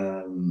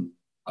 I'm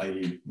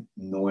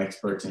no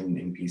expert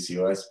in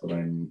PCOS, but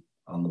I'm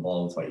on the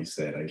ball with what you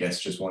said. I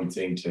guess just one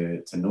thing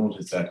to note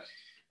is that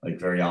like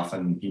very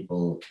often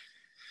people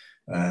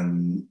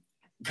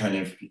kind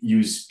of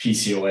use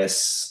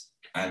PCOS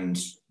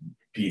and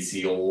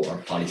PCO or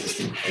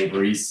polycystic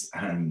ovaries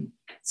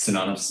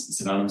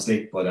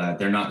synonymously, but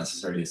they're not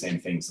necessarily the same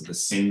thing. So the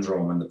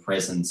syndrome and the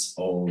presence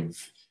of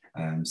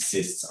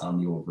cysts on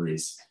the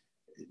ovaries,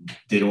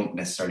 they don't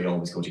necessarily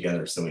always go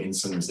together. So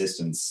insulin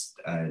resistance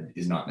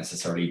is not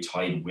necessarily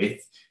tied with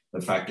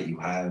the fact that you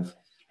have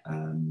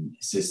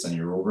cysts on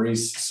your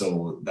ovaries.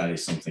 So that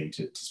is something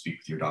to speak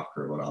with your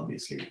doctor about,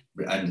 obviously.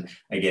 And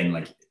again,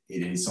 like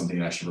it is something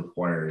that actually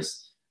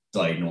requires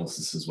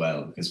diagnosis as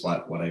well, because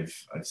what I've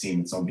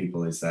seen with some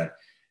people is that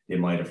they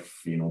might have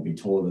been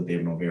told that they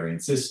have an ovarian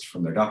cyst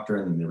from their doctor,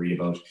 and then they read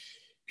about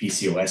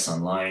PCOS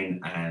online,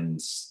 and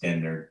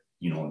then they're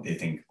they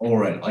think, all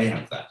right, I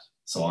have that,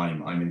 so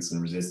I'm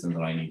insulin resistant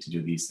and I need to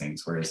do these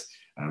things. Whereas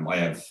I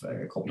have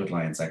a couple of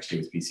clients actually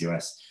with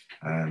PCOS,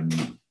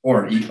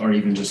 or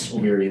even just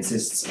ovarian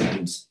cysts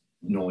and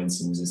no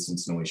insulin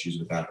resistance, no issues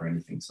with that or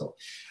anything. So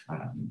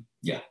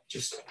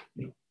just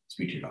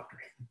speak to your doctor.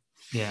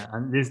 Yeah,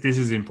 and this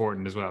is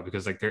important as well,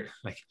 because like they're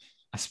like,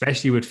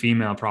 especially with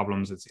female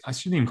problems, I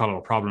shouldn't even call it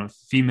a problem,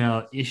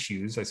 female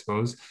issues, I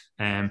suppose.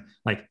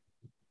 Like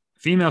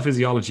female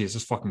physiology is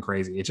just fucking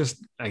crazy. It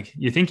just like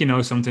you think you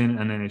know something,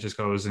 and then it just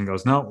goes,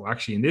 no,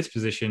 actually in this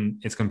position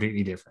it's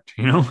completely different,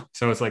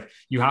 So it's like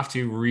you have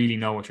to really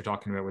know what you're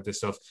talking about with this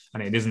stuff,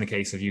 and it isn't the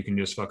case of you can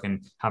just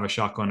fucking have a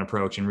shotgun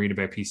approach and read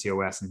about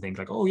PCOS and think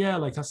like, oh yeah,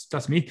 like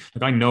that's me.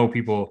 Like I know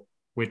people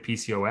with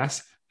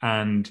PCOS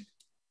and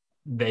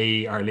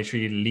they are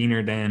literally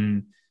leaner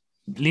than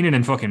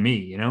fucking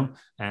me,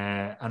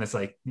 and it's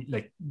like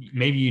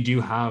maybe you do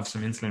have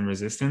some insulin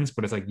resistance,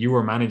 but it's like you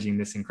are managing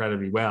this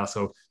incredibly well.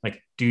 So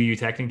like, do you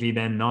technically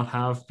then not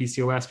have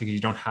PCOS because you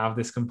don't have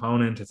this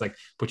component? It's like,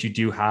 but you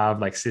do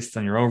have like cysts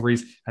on your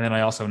ovaries. And then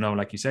I also know,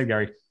 like you said,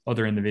 Gary,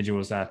 other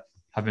individuals that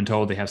have been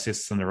told they have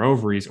cysts on their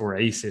ovaries or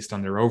a cyst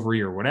on their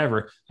ovary or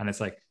whatever. And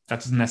it's like, that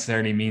doesn't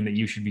necessarily mean that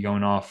you should be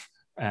going off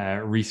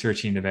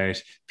researching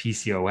about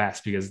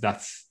PCOS, because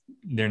that's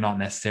they're not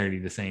necessarily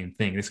the same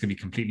thing. This could be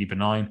completely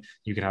benign.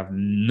 You could have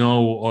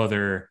no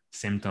other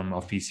symptom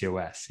of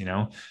PCOS, you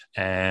know?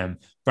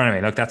 But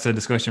anyway, look, that's a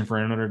discussion for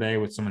another day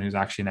with someone who's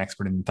actually an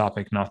expert in the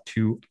topic, not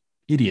two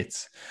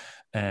idiots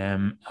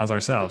as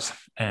ourselves.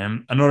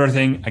 Another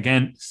thing,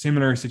 again,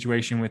 similar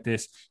situation with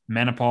this,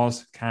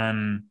 menopause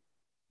can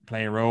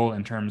play a role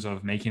in terms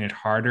of making it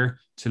harder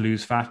to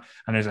lose fat.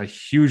 And there's a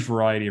huge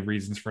variety of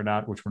reasons for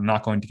that, which we're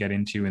not going to get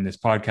into in this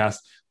podcast.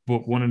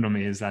 But one of them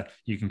is that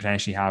you can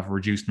potentially have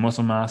reduced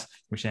muscle mass,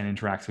 which then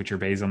interacts with your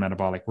basal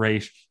metabolic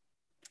rate.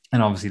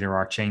 And obviously there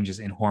are changes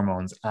in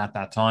hormones at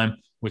that time,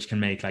 which can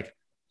make like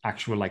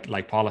actual like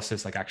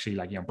lipolysis, like actually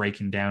like, you know,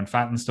 breaking down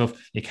fat and stuff.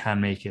 It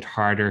can make it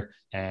harder.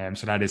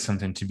 So that is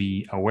something to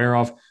be aware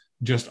of.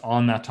 Just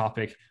on that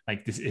topic,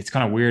 like this, it's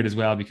kind of weird as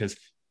well, because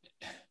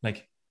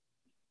like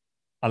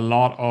a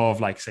lot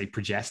of like say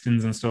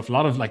progestins and stuff, a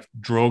lot of like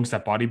drugs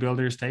that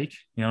bodybuilders take,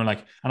 you know,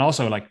 like, and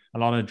also like a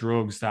lot of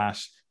drugs that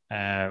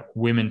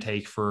women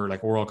take for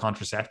like oral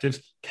contraceptives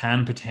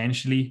can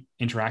potentially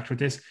interact with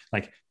this.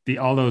 Like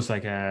all those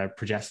like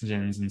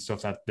progestogens and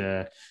stuff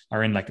that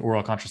are in like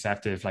oral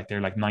contraceptive, like they're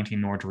like 19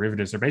 more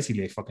derivatives. They're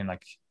basically fucking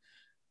like,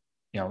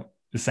 you know,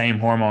 the same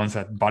hormones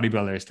that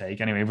bodybuilders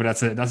take anyway, but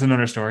that's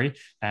another story.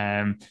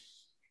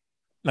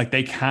 Like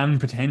they can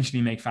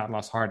potentially make fat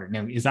loss harder.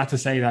 Now, is that to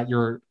say that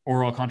your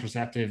oral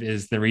contraceptive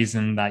is the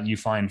reason that you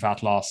find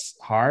fat loss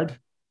hard?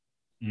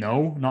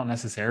 No, not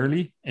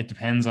necessarily. It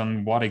depends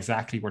on what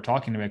exactly we're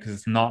talking about, because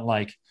it's not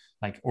like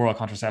oral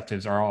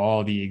contraceptives are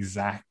all the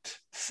exact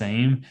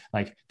same.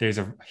 Like there's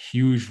a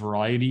huge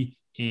variety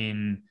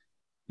in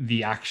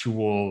the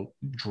actual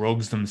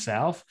drugs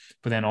themselves,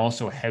 but then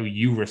also how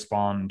you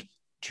respond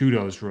to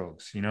those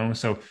drugs, you know?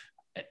 So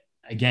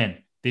again,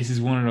 this is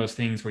one of those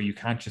things where you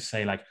can't just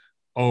say like,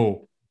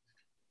 oh,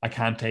 I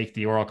can't take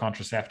the oral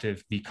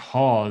contraceptive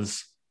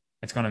because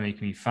it's going to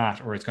make me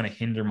fat, or it's going to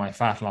hinder my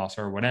fat loss,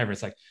 or whatever.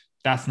 It's like,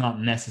 that's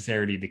not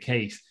necessarily the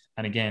case.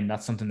 And again,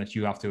 that's something that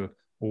you have to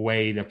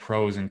weigh the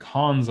pros and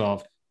cons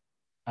of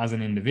as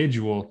an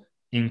individual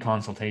in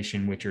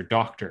consultation with your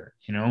doctor,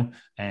 you know?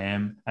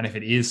 And if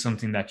it is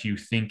something that you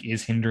think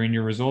is hindering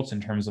your results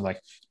in terms of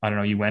like, I don't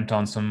know, you went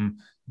on some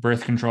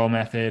birth control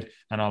method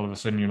and all of a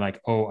sudden you're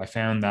like, oh, I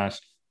found that,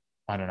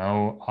 I don't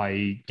know,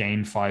 I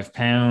gained 5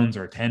 pounds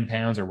or 10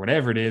 pounds or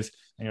whatever it is.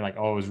 And you're like,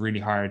 oh, it was really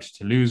hard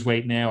to lose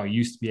weight now. I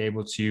used to be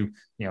able to, you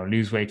know,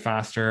 lose weight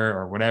faster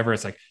or whatever.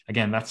 It's like,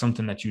 again, that's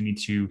something that you need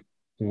to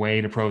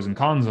weigh the pros and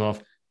cons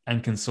of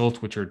and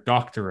consult with your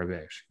doctor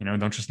about. You know,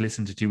 don't just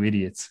listen to two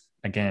idiots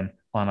again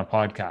on a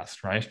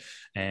podcast, right?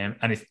 And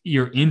if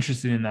you're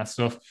interested in that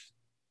stuff,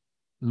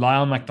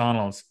 Lyle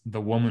McDonald's The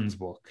Woman's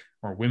Book,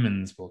 or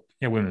Women's Book.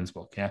 Yeah, Women's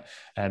Book. Yeah.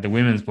 The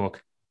Women's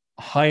Book.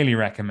 Highly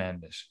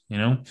recommend it, you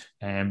know,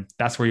 and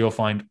that's where you'll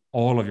find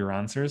all of your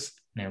answers.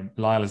 Now,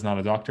 Lyle is not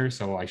a doctor,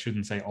 so I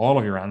shouldn't say all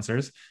of your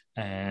answers,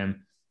 because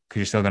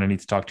you're still going to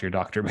need to talk to your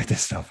doctor about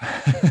this stuff.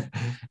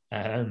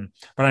 But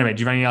anyway,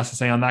 do you have anything else to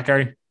say on that,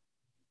 Gary?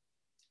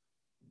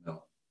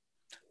 No.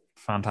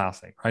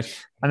 Fantastic,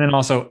 right? And then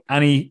also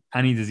any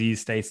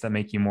disease states that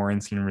make you more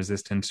insulin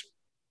resistant,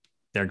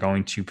 they're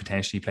going to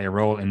potentially play a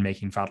role in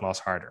making fat loss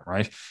harder,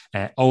 right?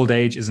 Old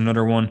age is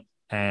another one.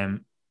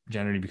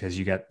 Generally because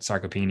you get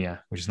sarcopenia,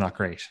 which is not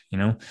great, you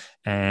know?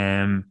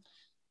 And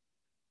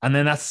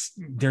then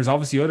there's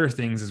obviously other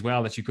things as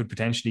well that you could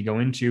potentially go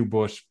into,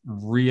 but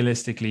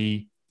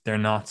realistically, they're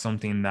not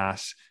something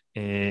that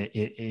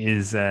it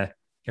is.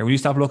 Will you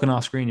stop looking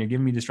off screen? You're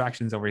giving me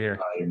distractions over here.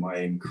 My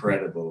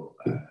incredible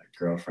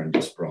girlfriend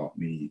just brought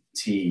me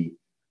tea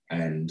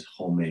and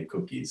homemade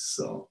cookies.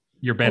 So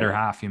your better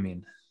half, you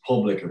mean?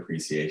 Public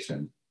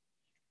appreciation.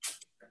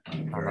 She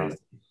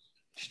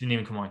didn't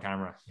even come on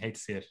camera. I hate to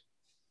see it.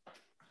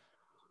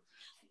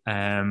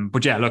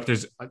 But yeah, look,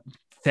 there's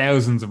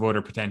thousands of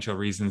other potential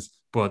reasons,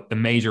 but the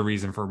major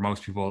reason for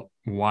most people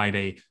why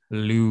they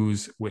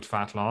lose with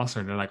fat loss,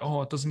 or they're like,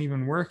 oh, it doesn't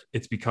even work,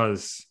 it's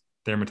because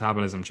their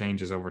metabolism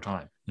changes over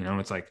time. You know,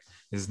 it's like,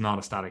 this is not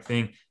a static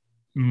thing.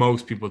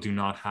 Most people do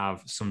not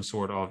have some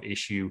sort of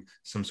issue,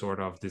 some sort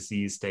of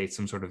disease state,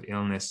 some sort of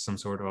illness, some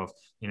sort of,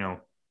 you know,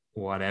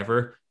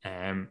 whatever.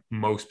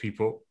 Most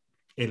people,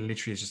 it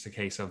literally is just a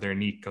case of their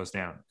NEAT goes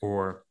down,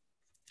 or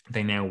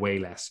they now weigh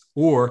less,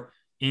 or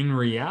in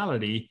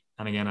reality,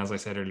 and again, as I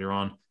said earlier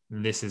on,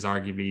 this is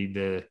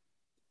arguably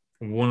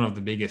one of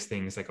the biggest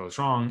things that goes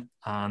wrong,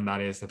 and that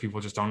is that people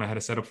just don't know how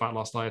to set up fat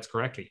loss diets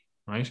correctly,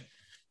 right?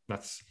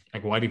 That's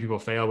like, why do people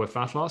fail with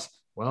fat loss?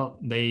 Well,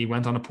 they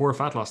went on a poor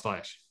fat loss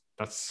diet.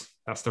 That's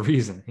the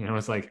reason. You know,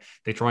 it's like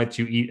they tried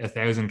to eat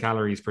 1,000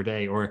 calories per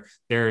day, or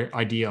their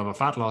idea of a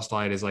fat loss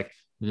diet is like,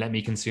 let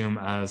me consume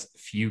as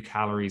few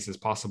calories as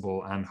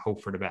possible and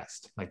hope for the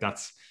best. Like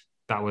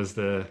that was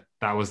the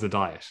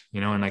diet,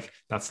 you know, and like,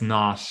 that's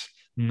not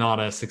not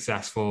a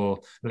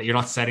successful, you're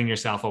not setting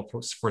yourself up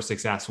for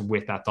success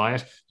with that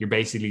diet. You're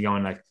basically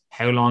going like,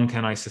 how long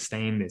can I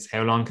sustain this?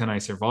 How long can I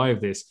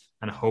survive this?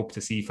 And hope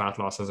to see fat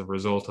loss as a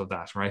result of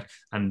that, right?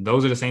 And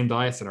those are the same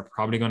diets that are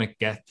probably going to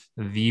get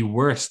the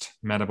worst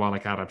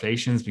metabolic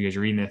adaptations, because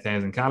you're eating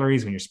 1,000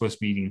 calories when you're supposed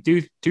to be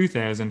eating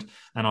 2,000,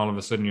 and all of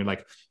a sudden you're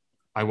like,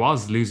 I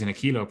was losing a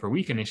kilo per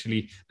week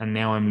initially, and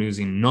now I'm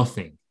losing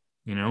nothing,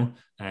 you know?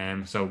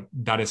 So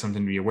that is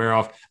something to be aware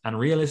of. And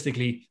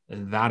realistically,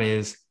 that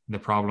is the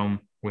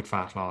problem with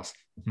fat loss.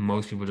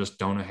 Most people just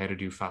don't know how to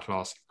do fat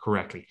loss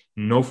correctly.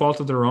 No fault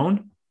of their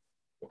own.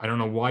 I don't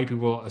know why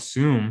people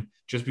assume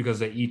just because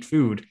they eat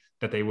food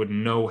that they would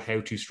know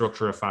how to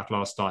structure a fat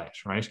loss diet,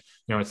 right?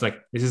 You know, it's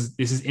like, this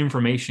is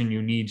information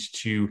you need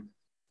to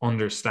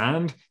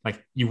understand.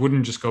 Like, you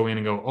wouldn't just go in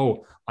and go,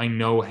 oh, I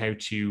know how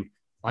to,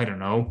 I don't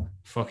know,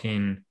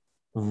 fucking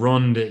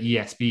run the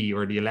ESB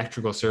or the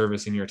electrical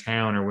service in your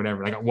town or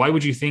whatever. Like, why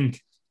would you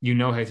think you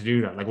know how to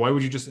do that? Like, why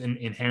would you just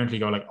inherently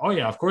go like, oh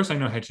yeah, of course I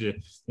know how to,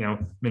 you know,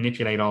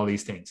 manipulate all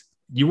these things?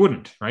 You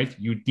wouldn't, right?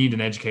 You need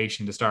an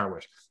education to start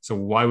with. So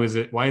why is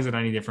it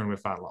any different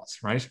with fat loss,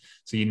 right?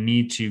 So you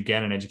need to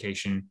get an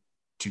education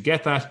to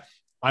get that.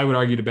 I would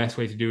argue the best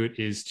way to do it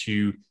is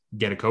to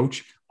get a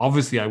coach.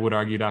 Obviously, I would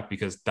argue that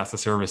because that's a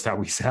service that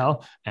we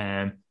sell.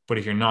 But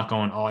if you're not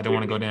going, oh, I don't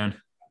want to go down.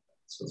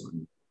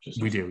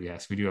 We do,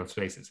 yes, we do have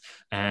spaces.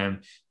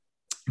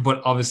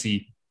 But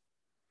obviously,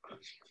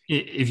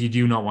 if you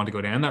do not want to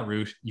go down that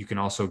route, you can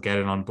also get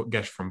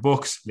it from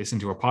books, listen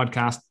to a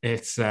podcast,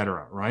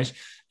 etc. Right?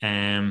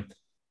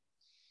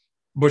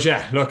 But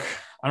yeah, look,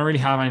 I don't really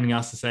have anything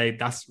else to say.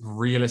 That's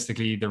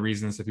realistically the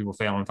reasons that people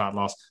fail in fat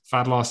loss.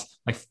 Fat loss,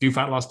 like, do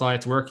fat loss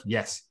diets work?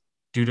 Yes.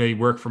 Do they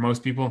work for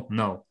most people?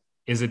 No.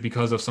 Is it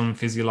because of some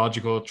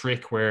physiological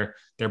trick where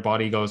their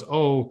body goes,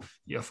 oh,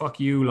 yeah, fuck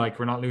you, like,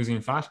 we're not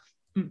losing fat?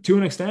 To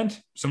an extent,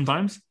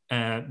 sometimes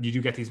you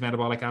do get these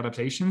metabolic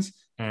adaptations,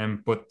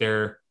 but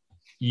they're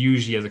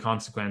usually as a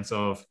consequence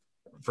of,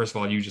 first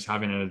of all, you just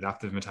having an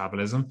adaptive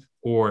metabolism,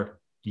 or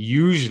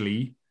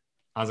usually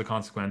as a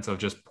consequence of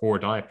just poor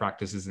diet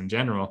practices in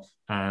general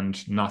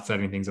and not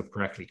setting things up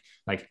correctly.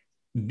 Like,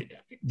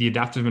 the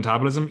adaptive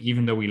metabolism,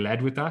 even though we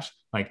led with that,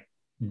 like,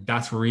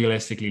 that's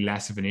realistically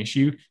less of an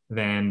issue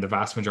than the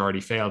vast majority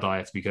fail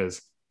diets,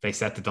 because they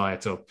set the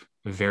diets up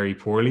very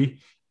poorly.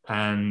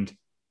 And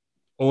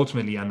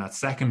ultimately, on that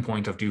second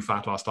point of, do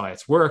fat loss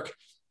diets work,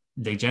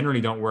 they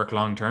generally don't work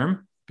long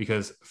term,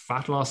 because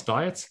fat loss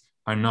diets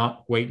are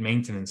not weight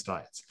maintenance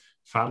diets.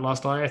 Fat loss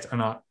diets are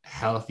not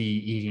healthy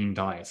eating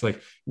diets.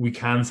 Like, we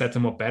can set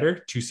them up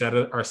better to set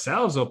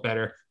ourselves up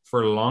better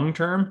for long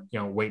term, you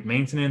know, weight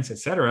maintenance,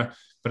 etc.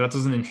 But that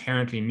doesn't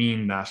inherently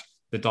mean that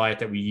the diet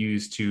that we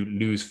use to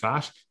lose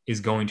fat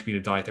is going to be the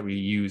diet that we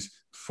use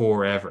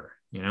forever,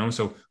 you know?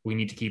 So we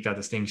need to keep that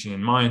distinction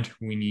in mind.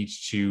 We need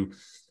to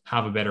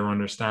have a better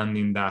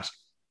understanding that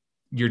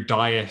your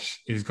diet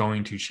is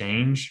going to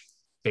change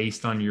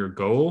based on your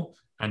goal.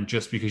 And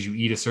just because you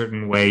eat a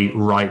certain way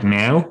right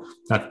now,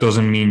 that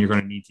doesn't mean you're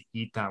going to need to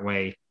eat that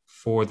way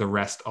for the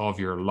rest of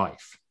your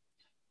life.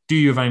 Do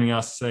you have anything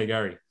else to say,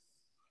 Gary?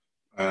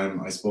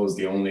 I suppose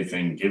the only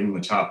thing, given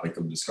the topic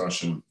of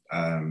discussion,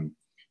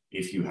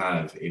 if you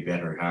have a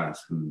better half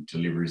who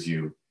delivers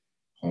you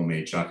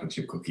homemade chocolate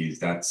chip cookies,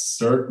 that's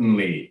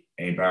certainly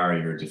a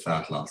barrier to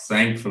fat loss.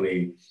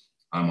 Thankfully,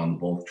 I'm on the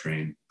bulk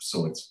train,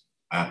 so it's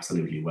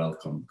absolutely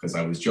welcome. Because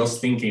I was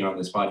just thinking on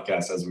this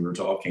podcast as we were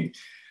talking,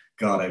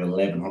 God, I have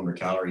 1,100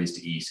 calories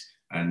to eat,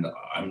 and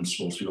I'm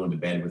supposed to be going to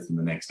bed within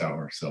the next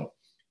hour. So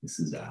this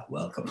is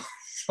welcome.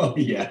 So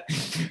yeah,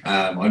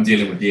 I'm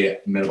dealing with the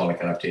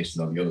metabolic adaptations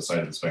on the other side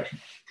of the spectrum.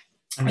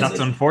 And that's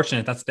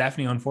unfortunate. That's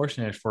definitely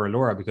unfortunate for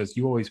Laura, because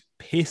you always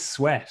piss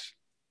sweat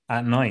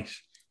at night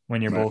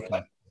when you're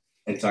bulking.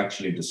 It's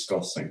actually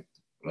disgusting.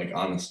 Like,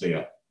 honestly,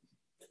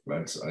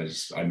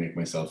 I make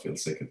myself feel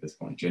sick at this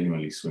point,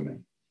 genuinely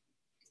swimming.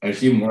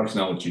 It's even worse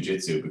now with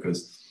jiu-jitsu,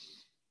 because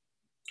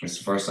it's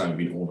the first time I've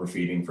been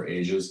overfeeding for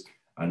ages.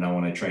 And now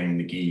when I train in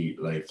the gi,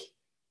 like,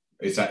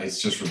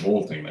 it's just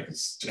revolting. Like,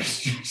 it's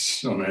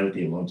just an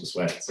unhealthy amount of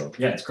sweat. So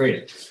yeah, it's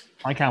great.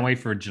 I can't wait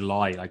for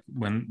July. Like,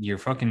 when you're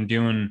fucking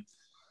doing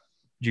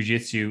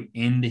jiu-jitsu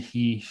in the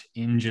heat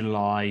in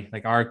July,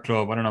 like our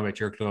club, I don't know about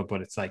your club,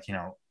 but it's like, you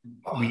know,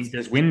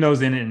 there's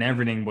windows in it and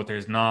everything, but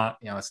there's not,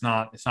 you know, it's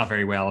not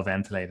very well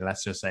ventilated.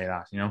 Let's just say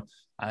that, you know,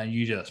 and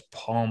you just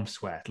pump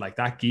sweat. Like,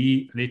 that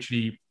gi,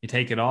 literally, you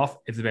take it off,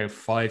 it's about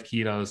 5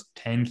 kilos,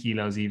 10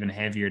 kilos even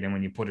heavier than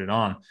when you put it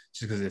on,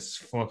 just because it's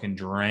fucking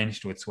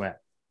drenched with sweat.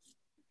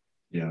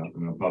 Yeah,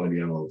 and I'll probably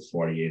be on about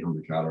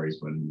 4,800 calories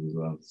by then as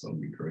well. So it'll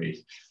be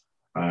great.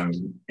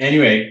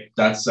 Anyway,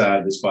 that's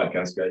this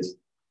podcast, guys.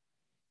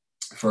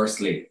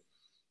 Firstly,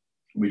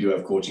 we do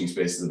have coaching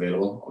spaces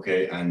available,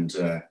 okay? And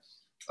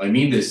I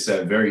mean this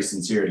very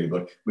sincerely,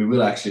 but we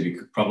will actually be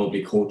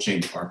probably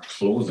closing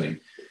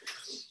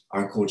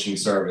our coaching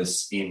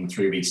service in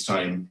 3 weeks'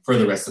 time for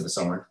the rest of the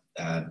summer,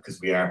 because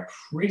we are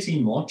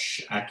pretty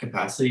much at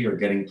capacity or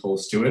getting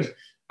close to it.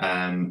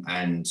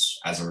 And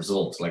as a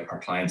result, like our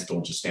clients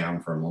don't just stay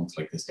on for a month,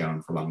 like they stay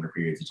on for longer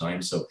periods of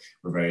time. So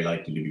we're very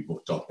likely to be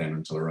booked up then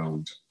until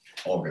around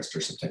August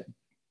or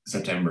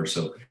September.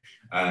 So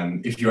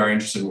if you are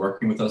interested in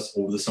working with us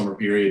over the summer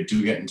period,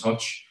 do get in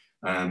touch.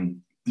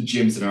 The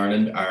gyms in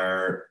Ireland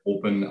are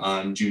open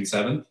on June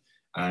 7th,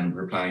 and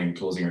we're planning on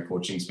closing our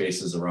coaching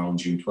spaces around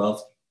June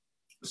 12th.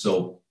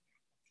 So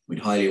we'd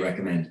highly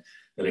recommend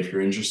that if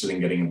you're interested in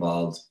getting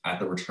involved at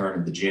the return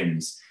of the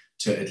gyms,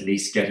 to at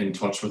least get in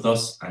touch with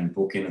us and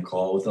book in a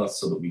call with us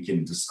so that we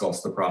can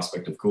discuss the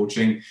prospect of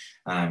coaching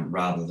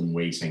rather than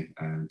waiting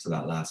to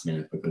that last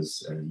minute,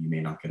 because you may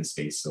not get a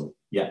space. So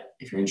yeah,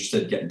 if you're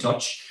interested, get in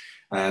touch.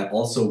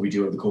 Also, we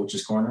do have the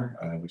Coaches Corner,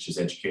 which is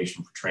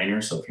education for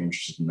trainers. So if you're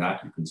interested in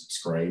that, you can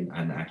subscribe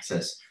and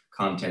access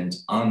content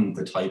on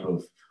the type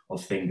of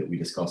thing that we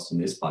discussed in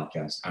this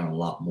podcast and a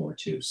lot more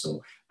too.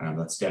 So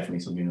that's definitely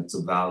something that's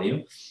of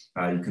value.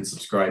 You can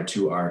subscribe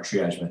to our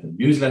Triage Method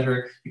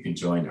newsletter. You can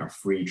join our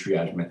free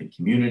Triage Method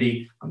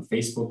community on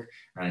Facebook,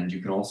 and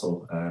you can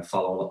also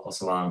follow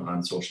us along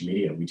on social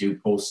media. We do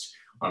post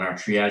on our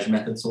Triage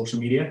Method social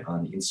media,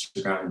 on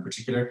Instagram in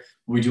particular.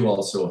 We do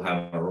also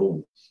have our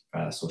own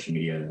social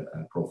media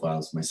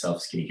profiles,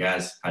 myself, Skinny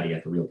Gaz, Paddy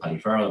at The Real Paddy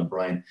Farrell, and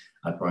Brian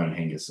at Brian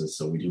Hengus.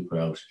 So we do put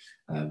out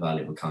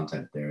valuable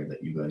content there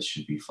that you guys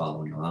should be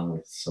following along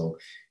with. So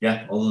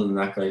yeah, other than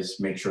that, guys,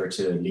 make sure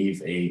to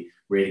leave a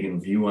rating and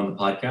review on the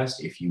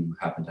podcast if you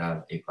happen to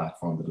have a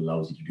platform that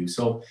allows you to do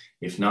so.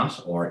 If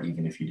not, or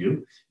even if you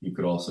do, you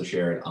could also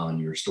share it on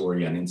your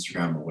story on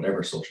Instagram or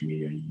whatever social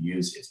media you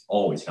use. It's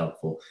always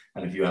helpful.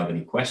 And if you have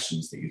any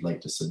questions that you'd like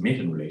to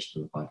submit in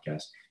relation to the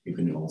podcast, you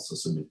can also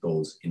submit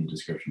those in the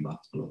description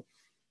box below.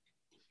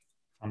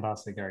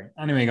 Fantastic, Gary.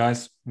 Anyway,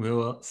 guys,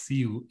 we'll see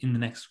you in the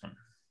next one.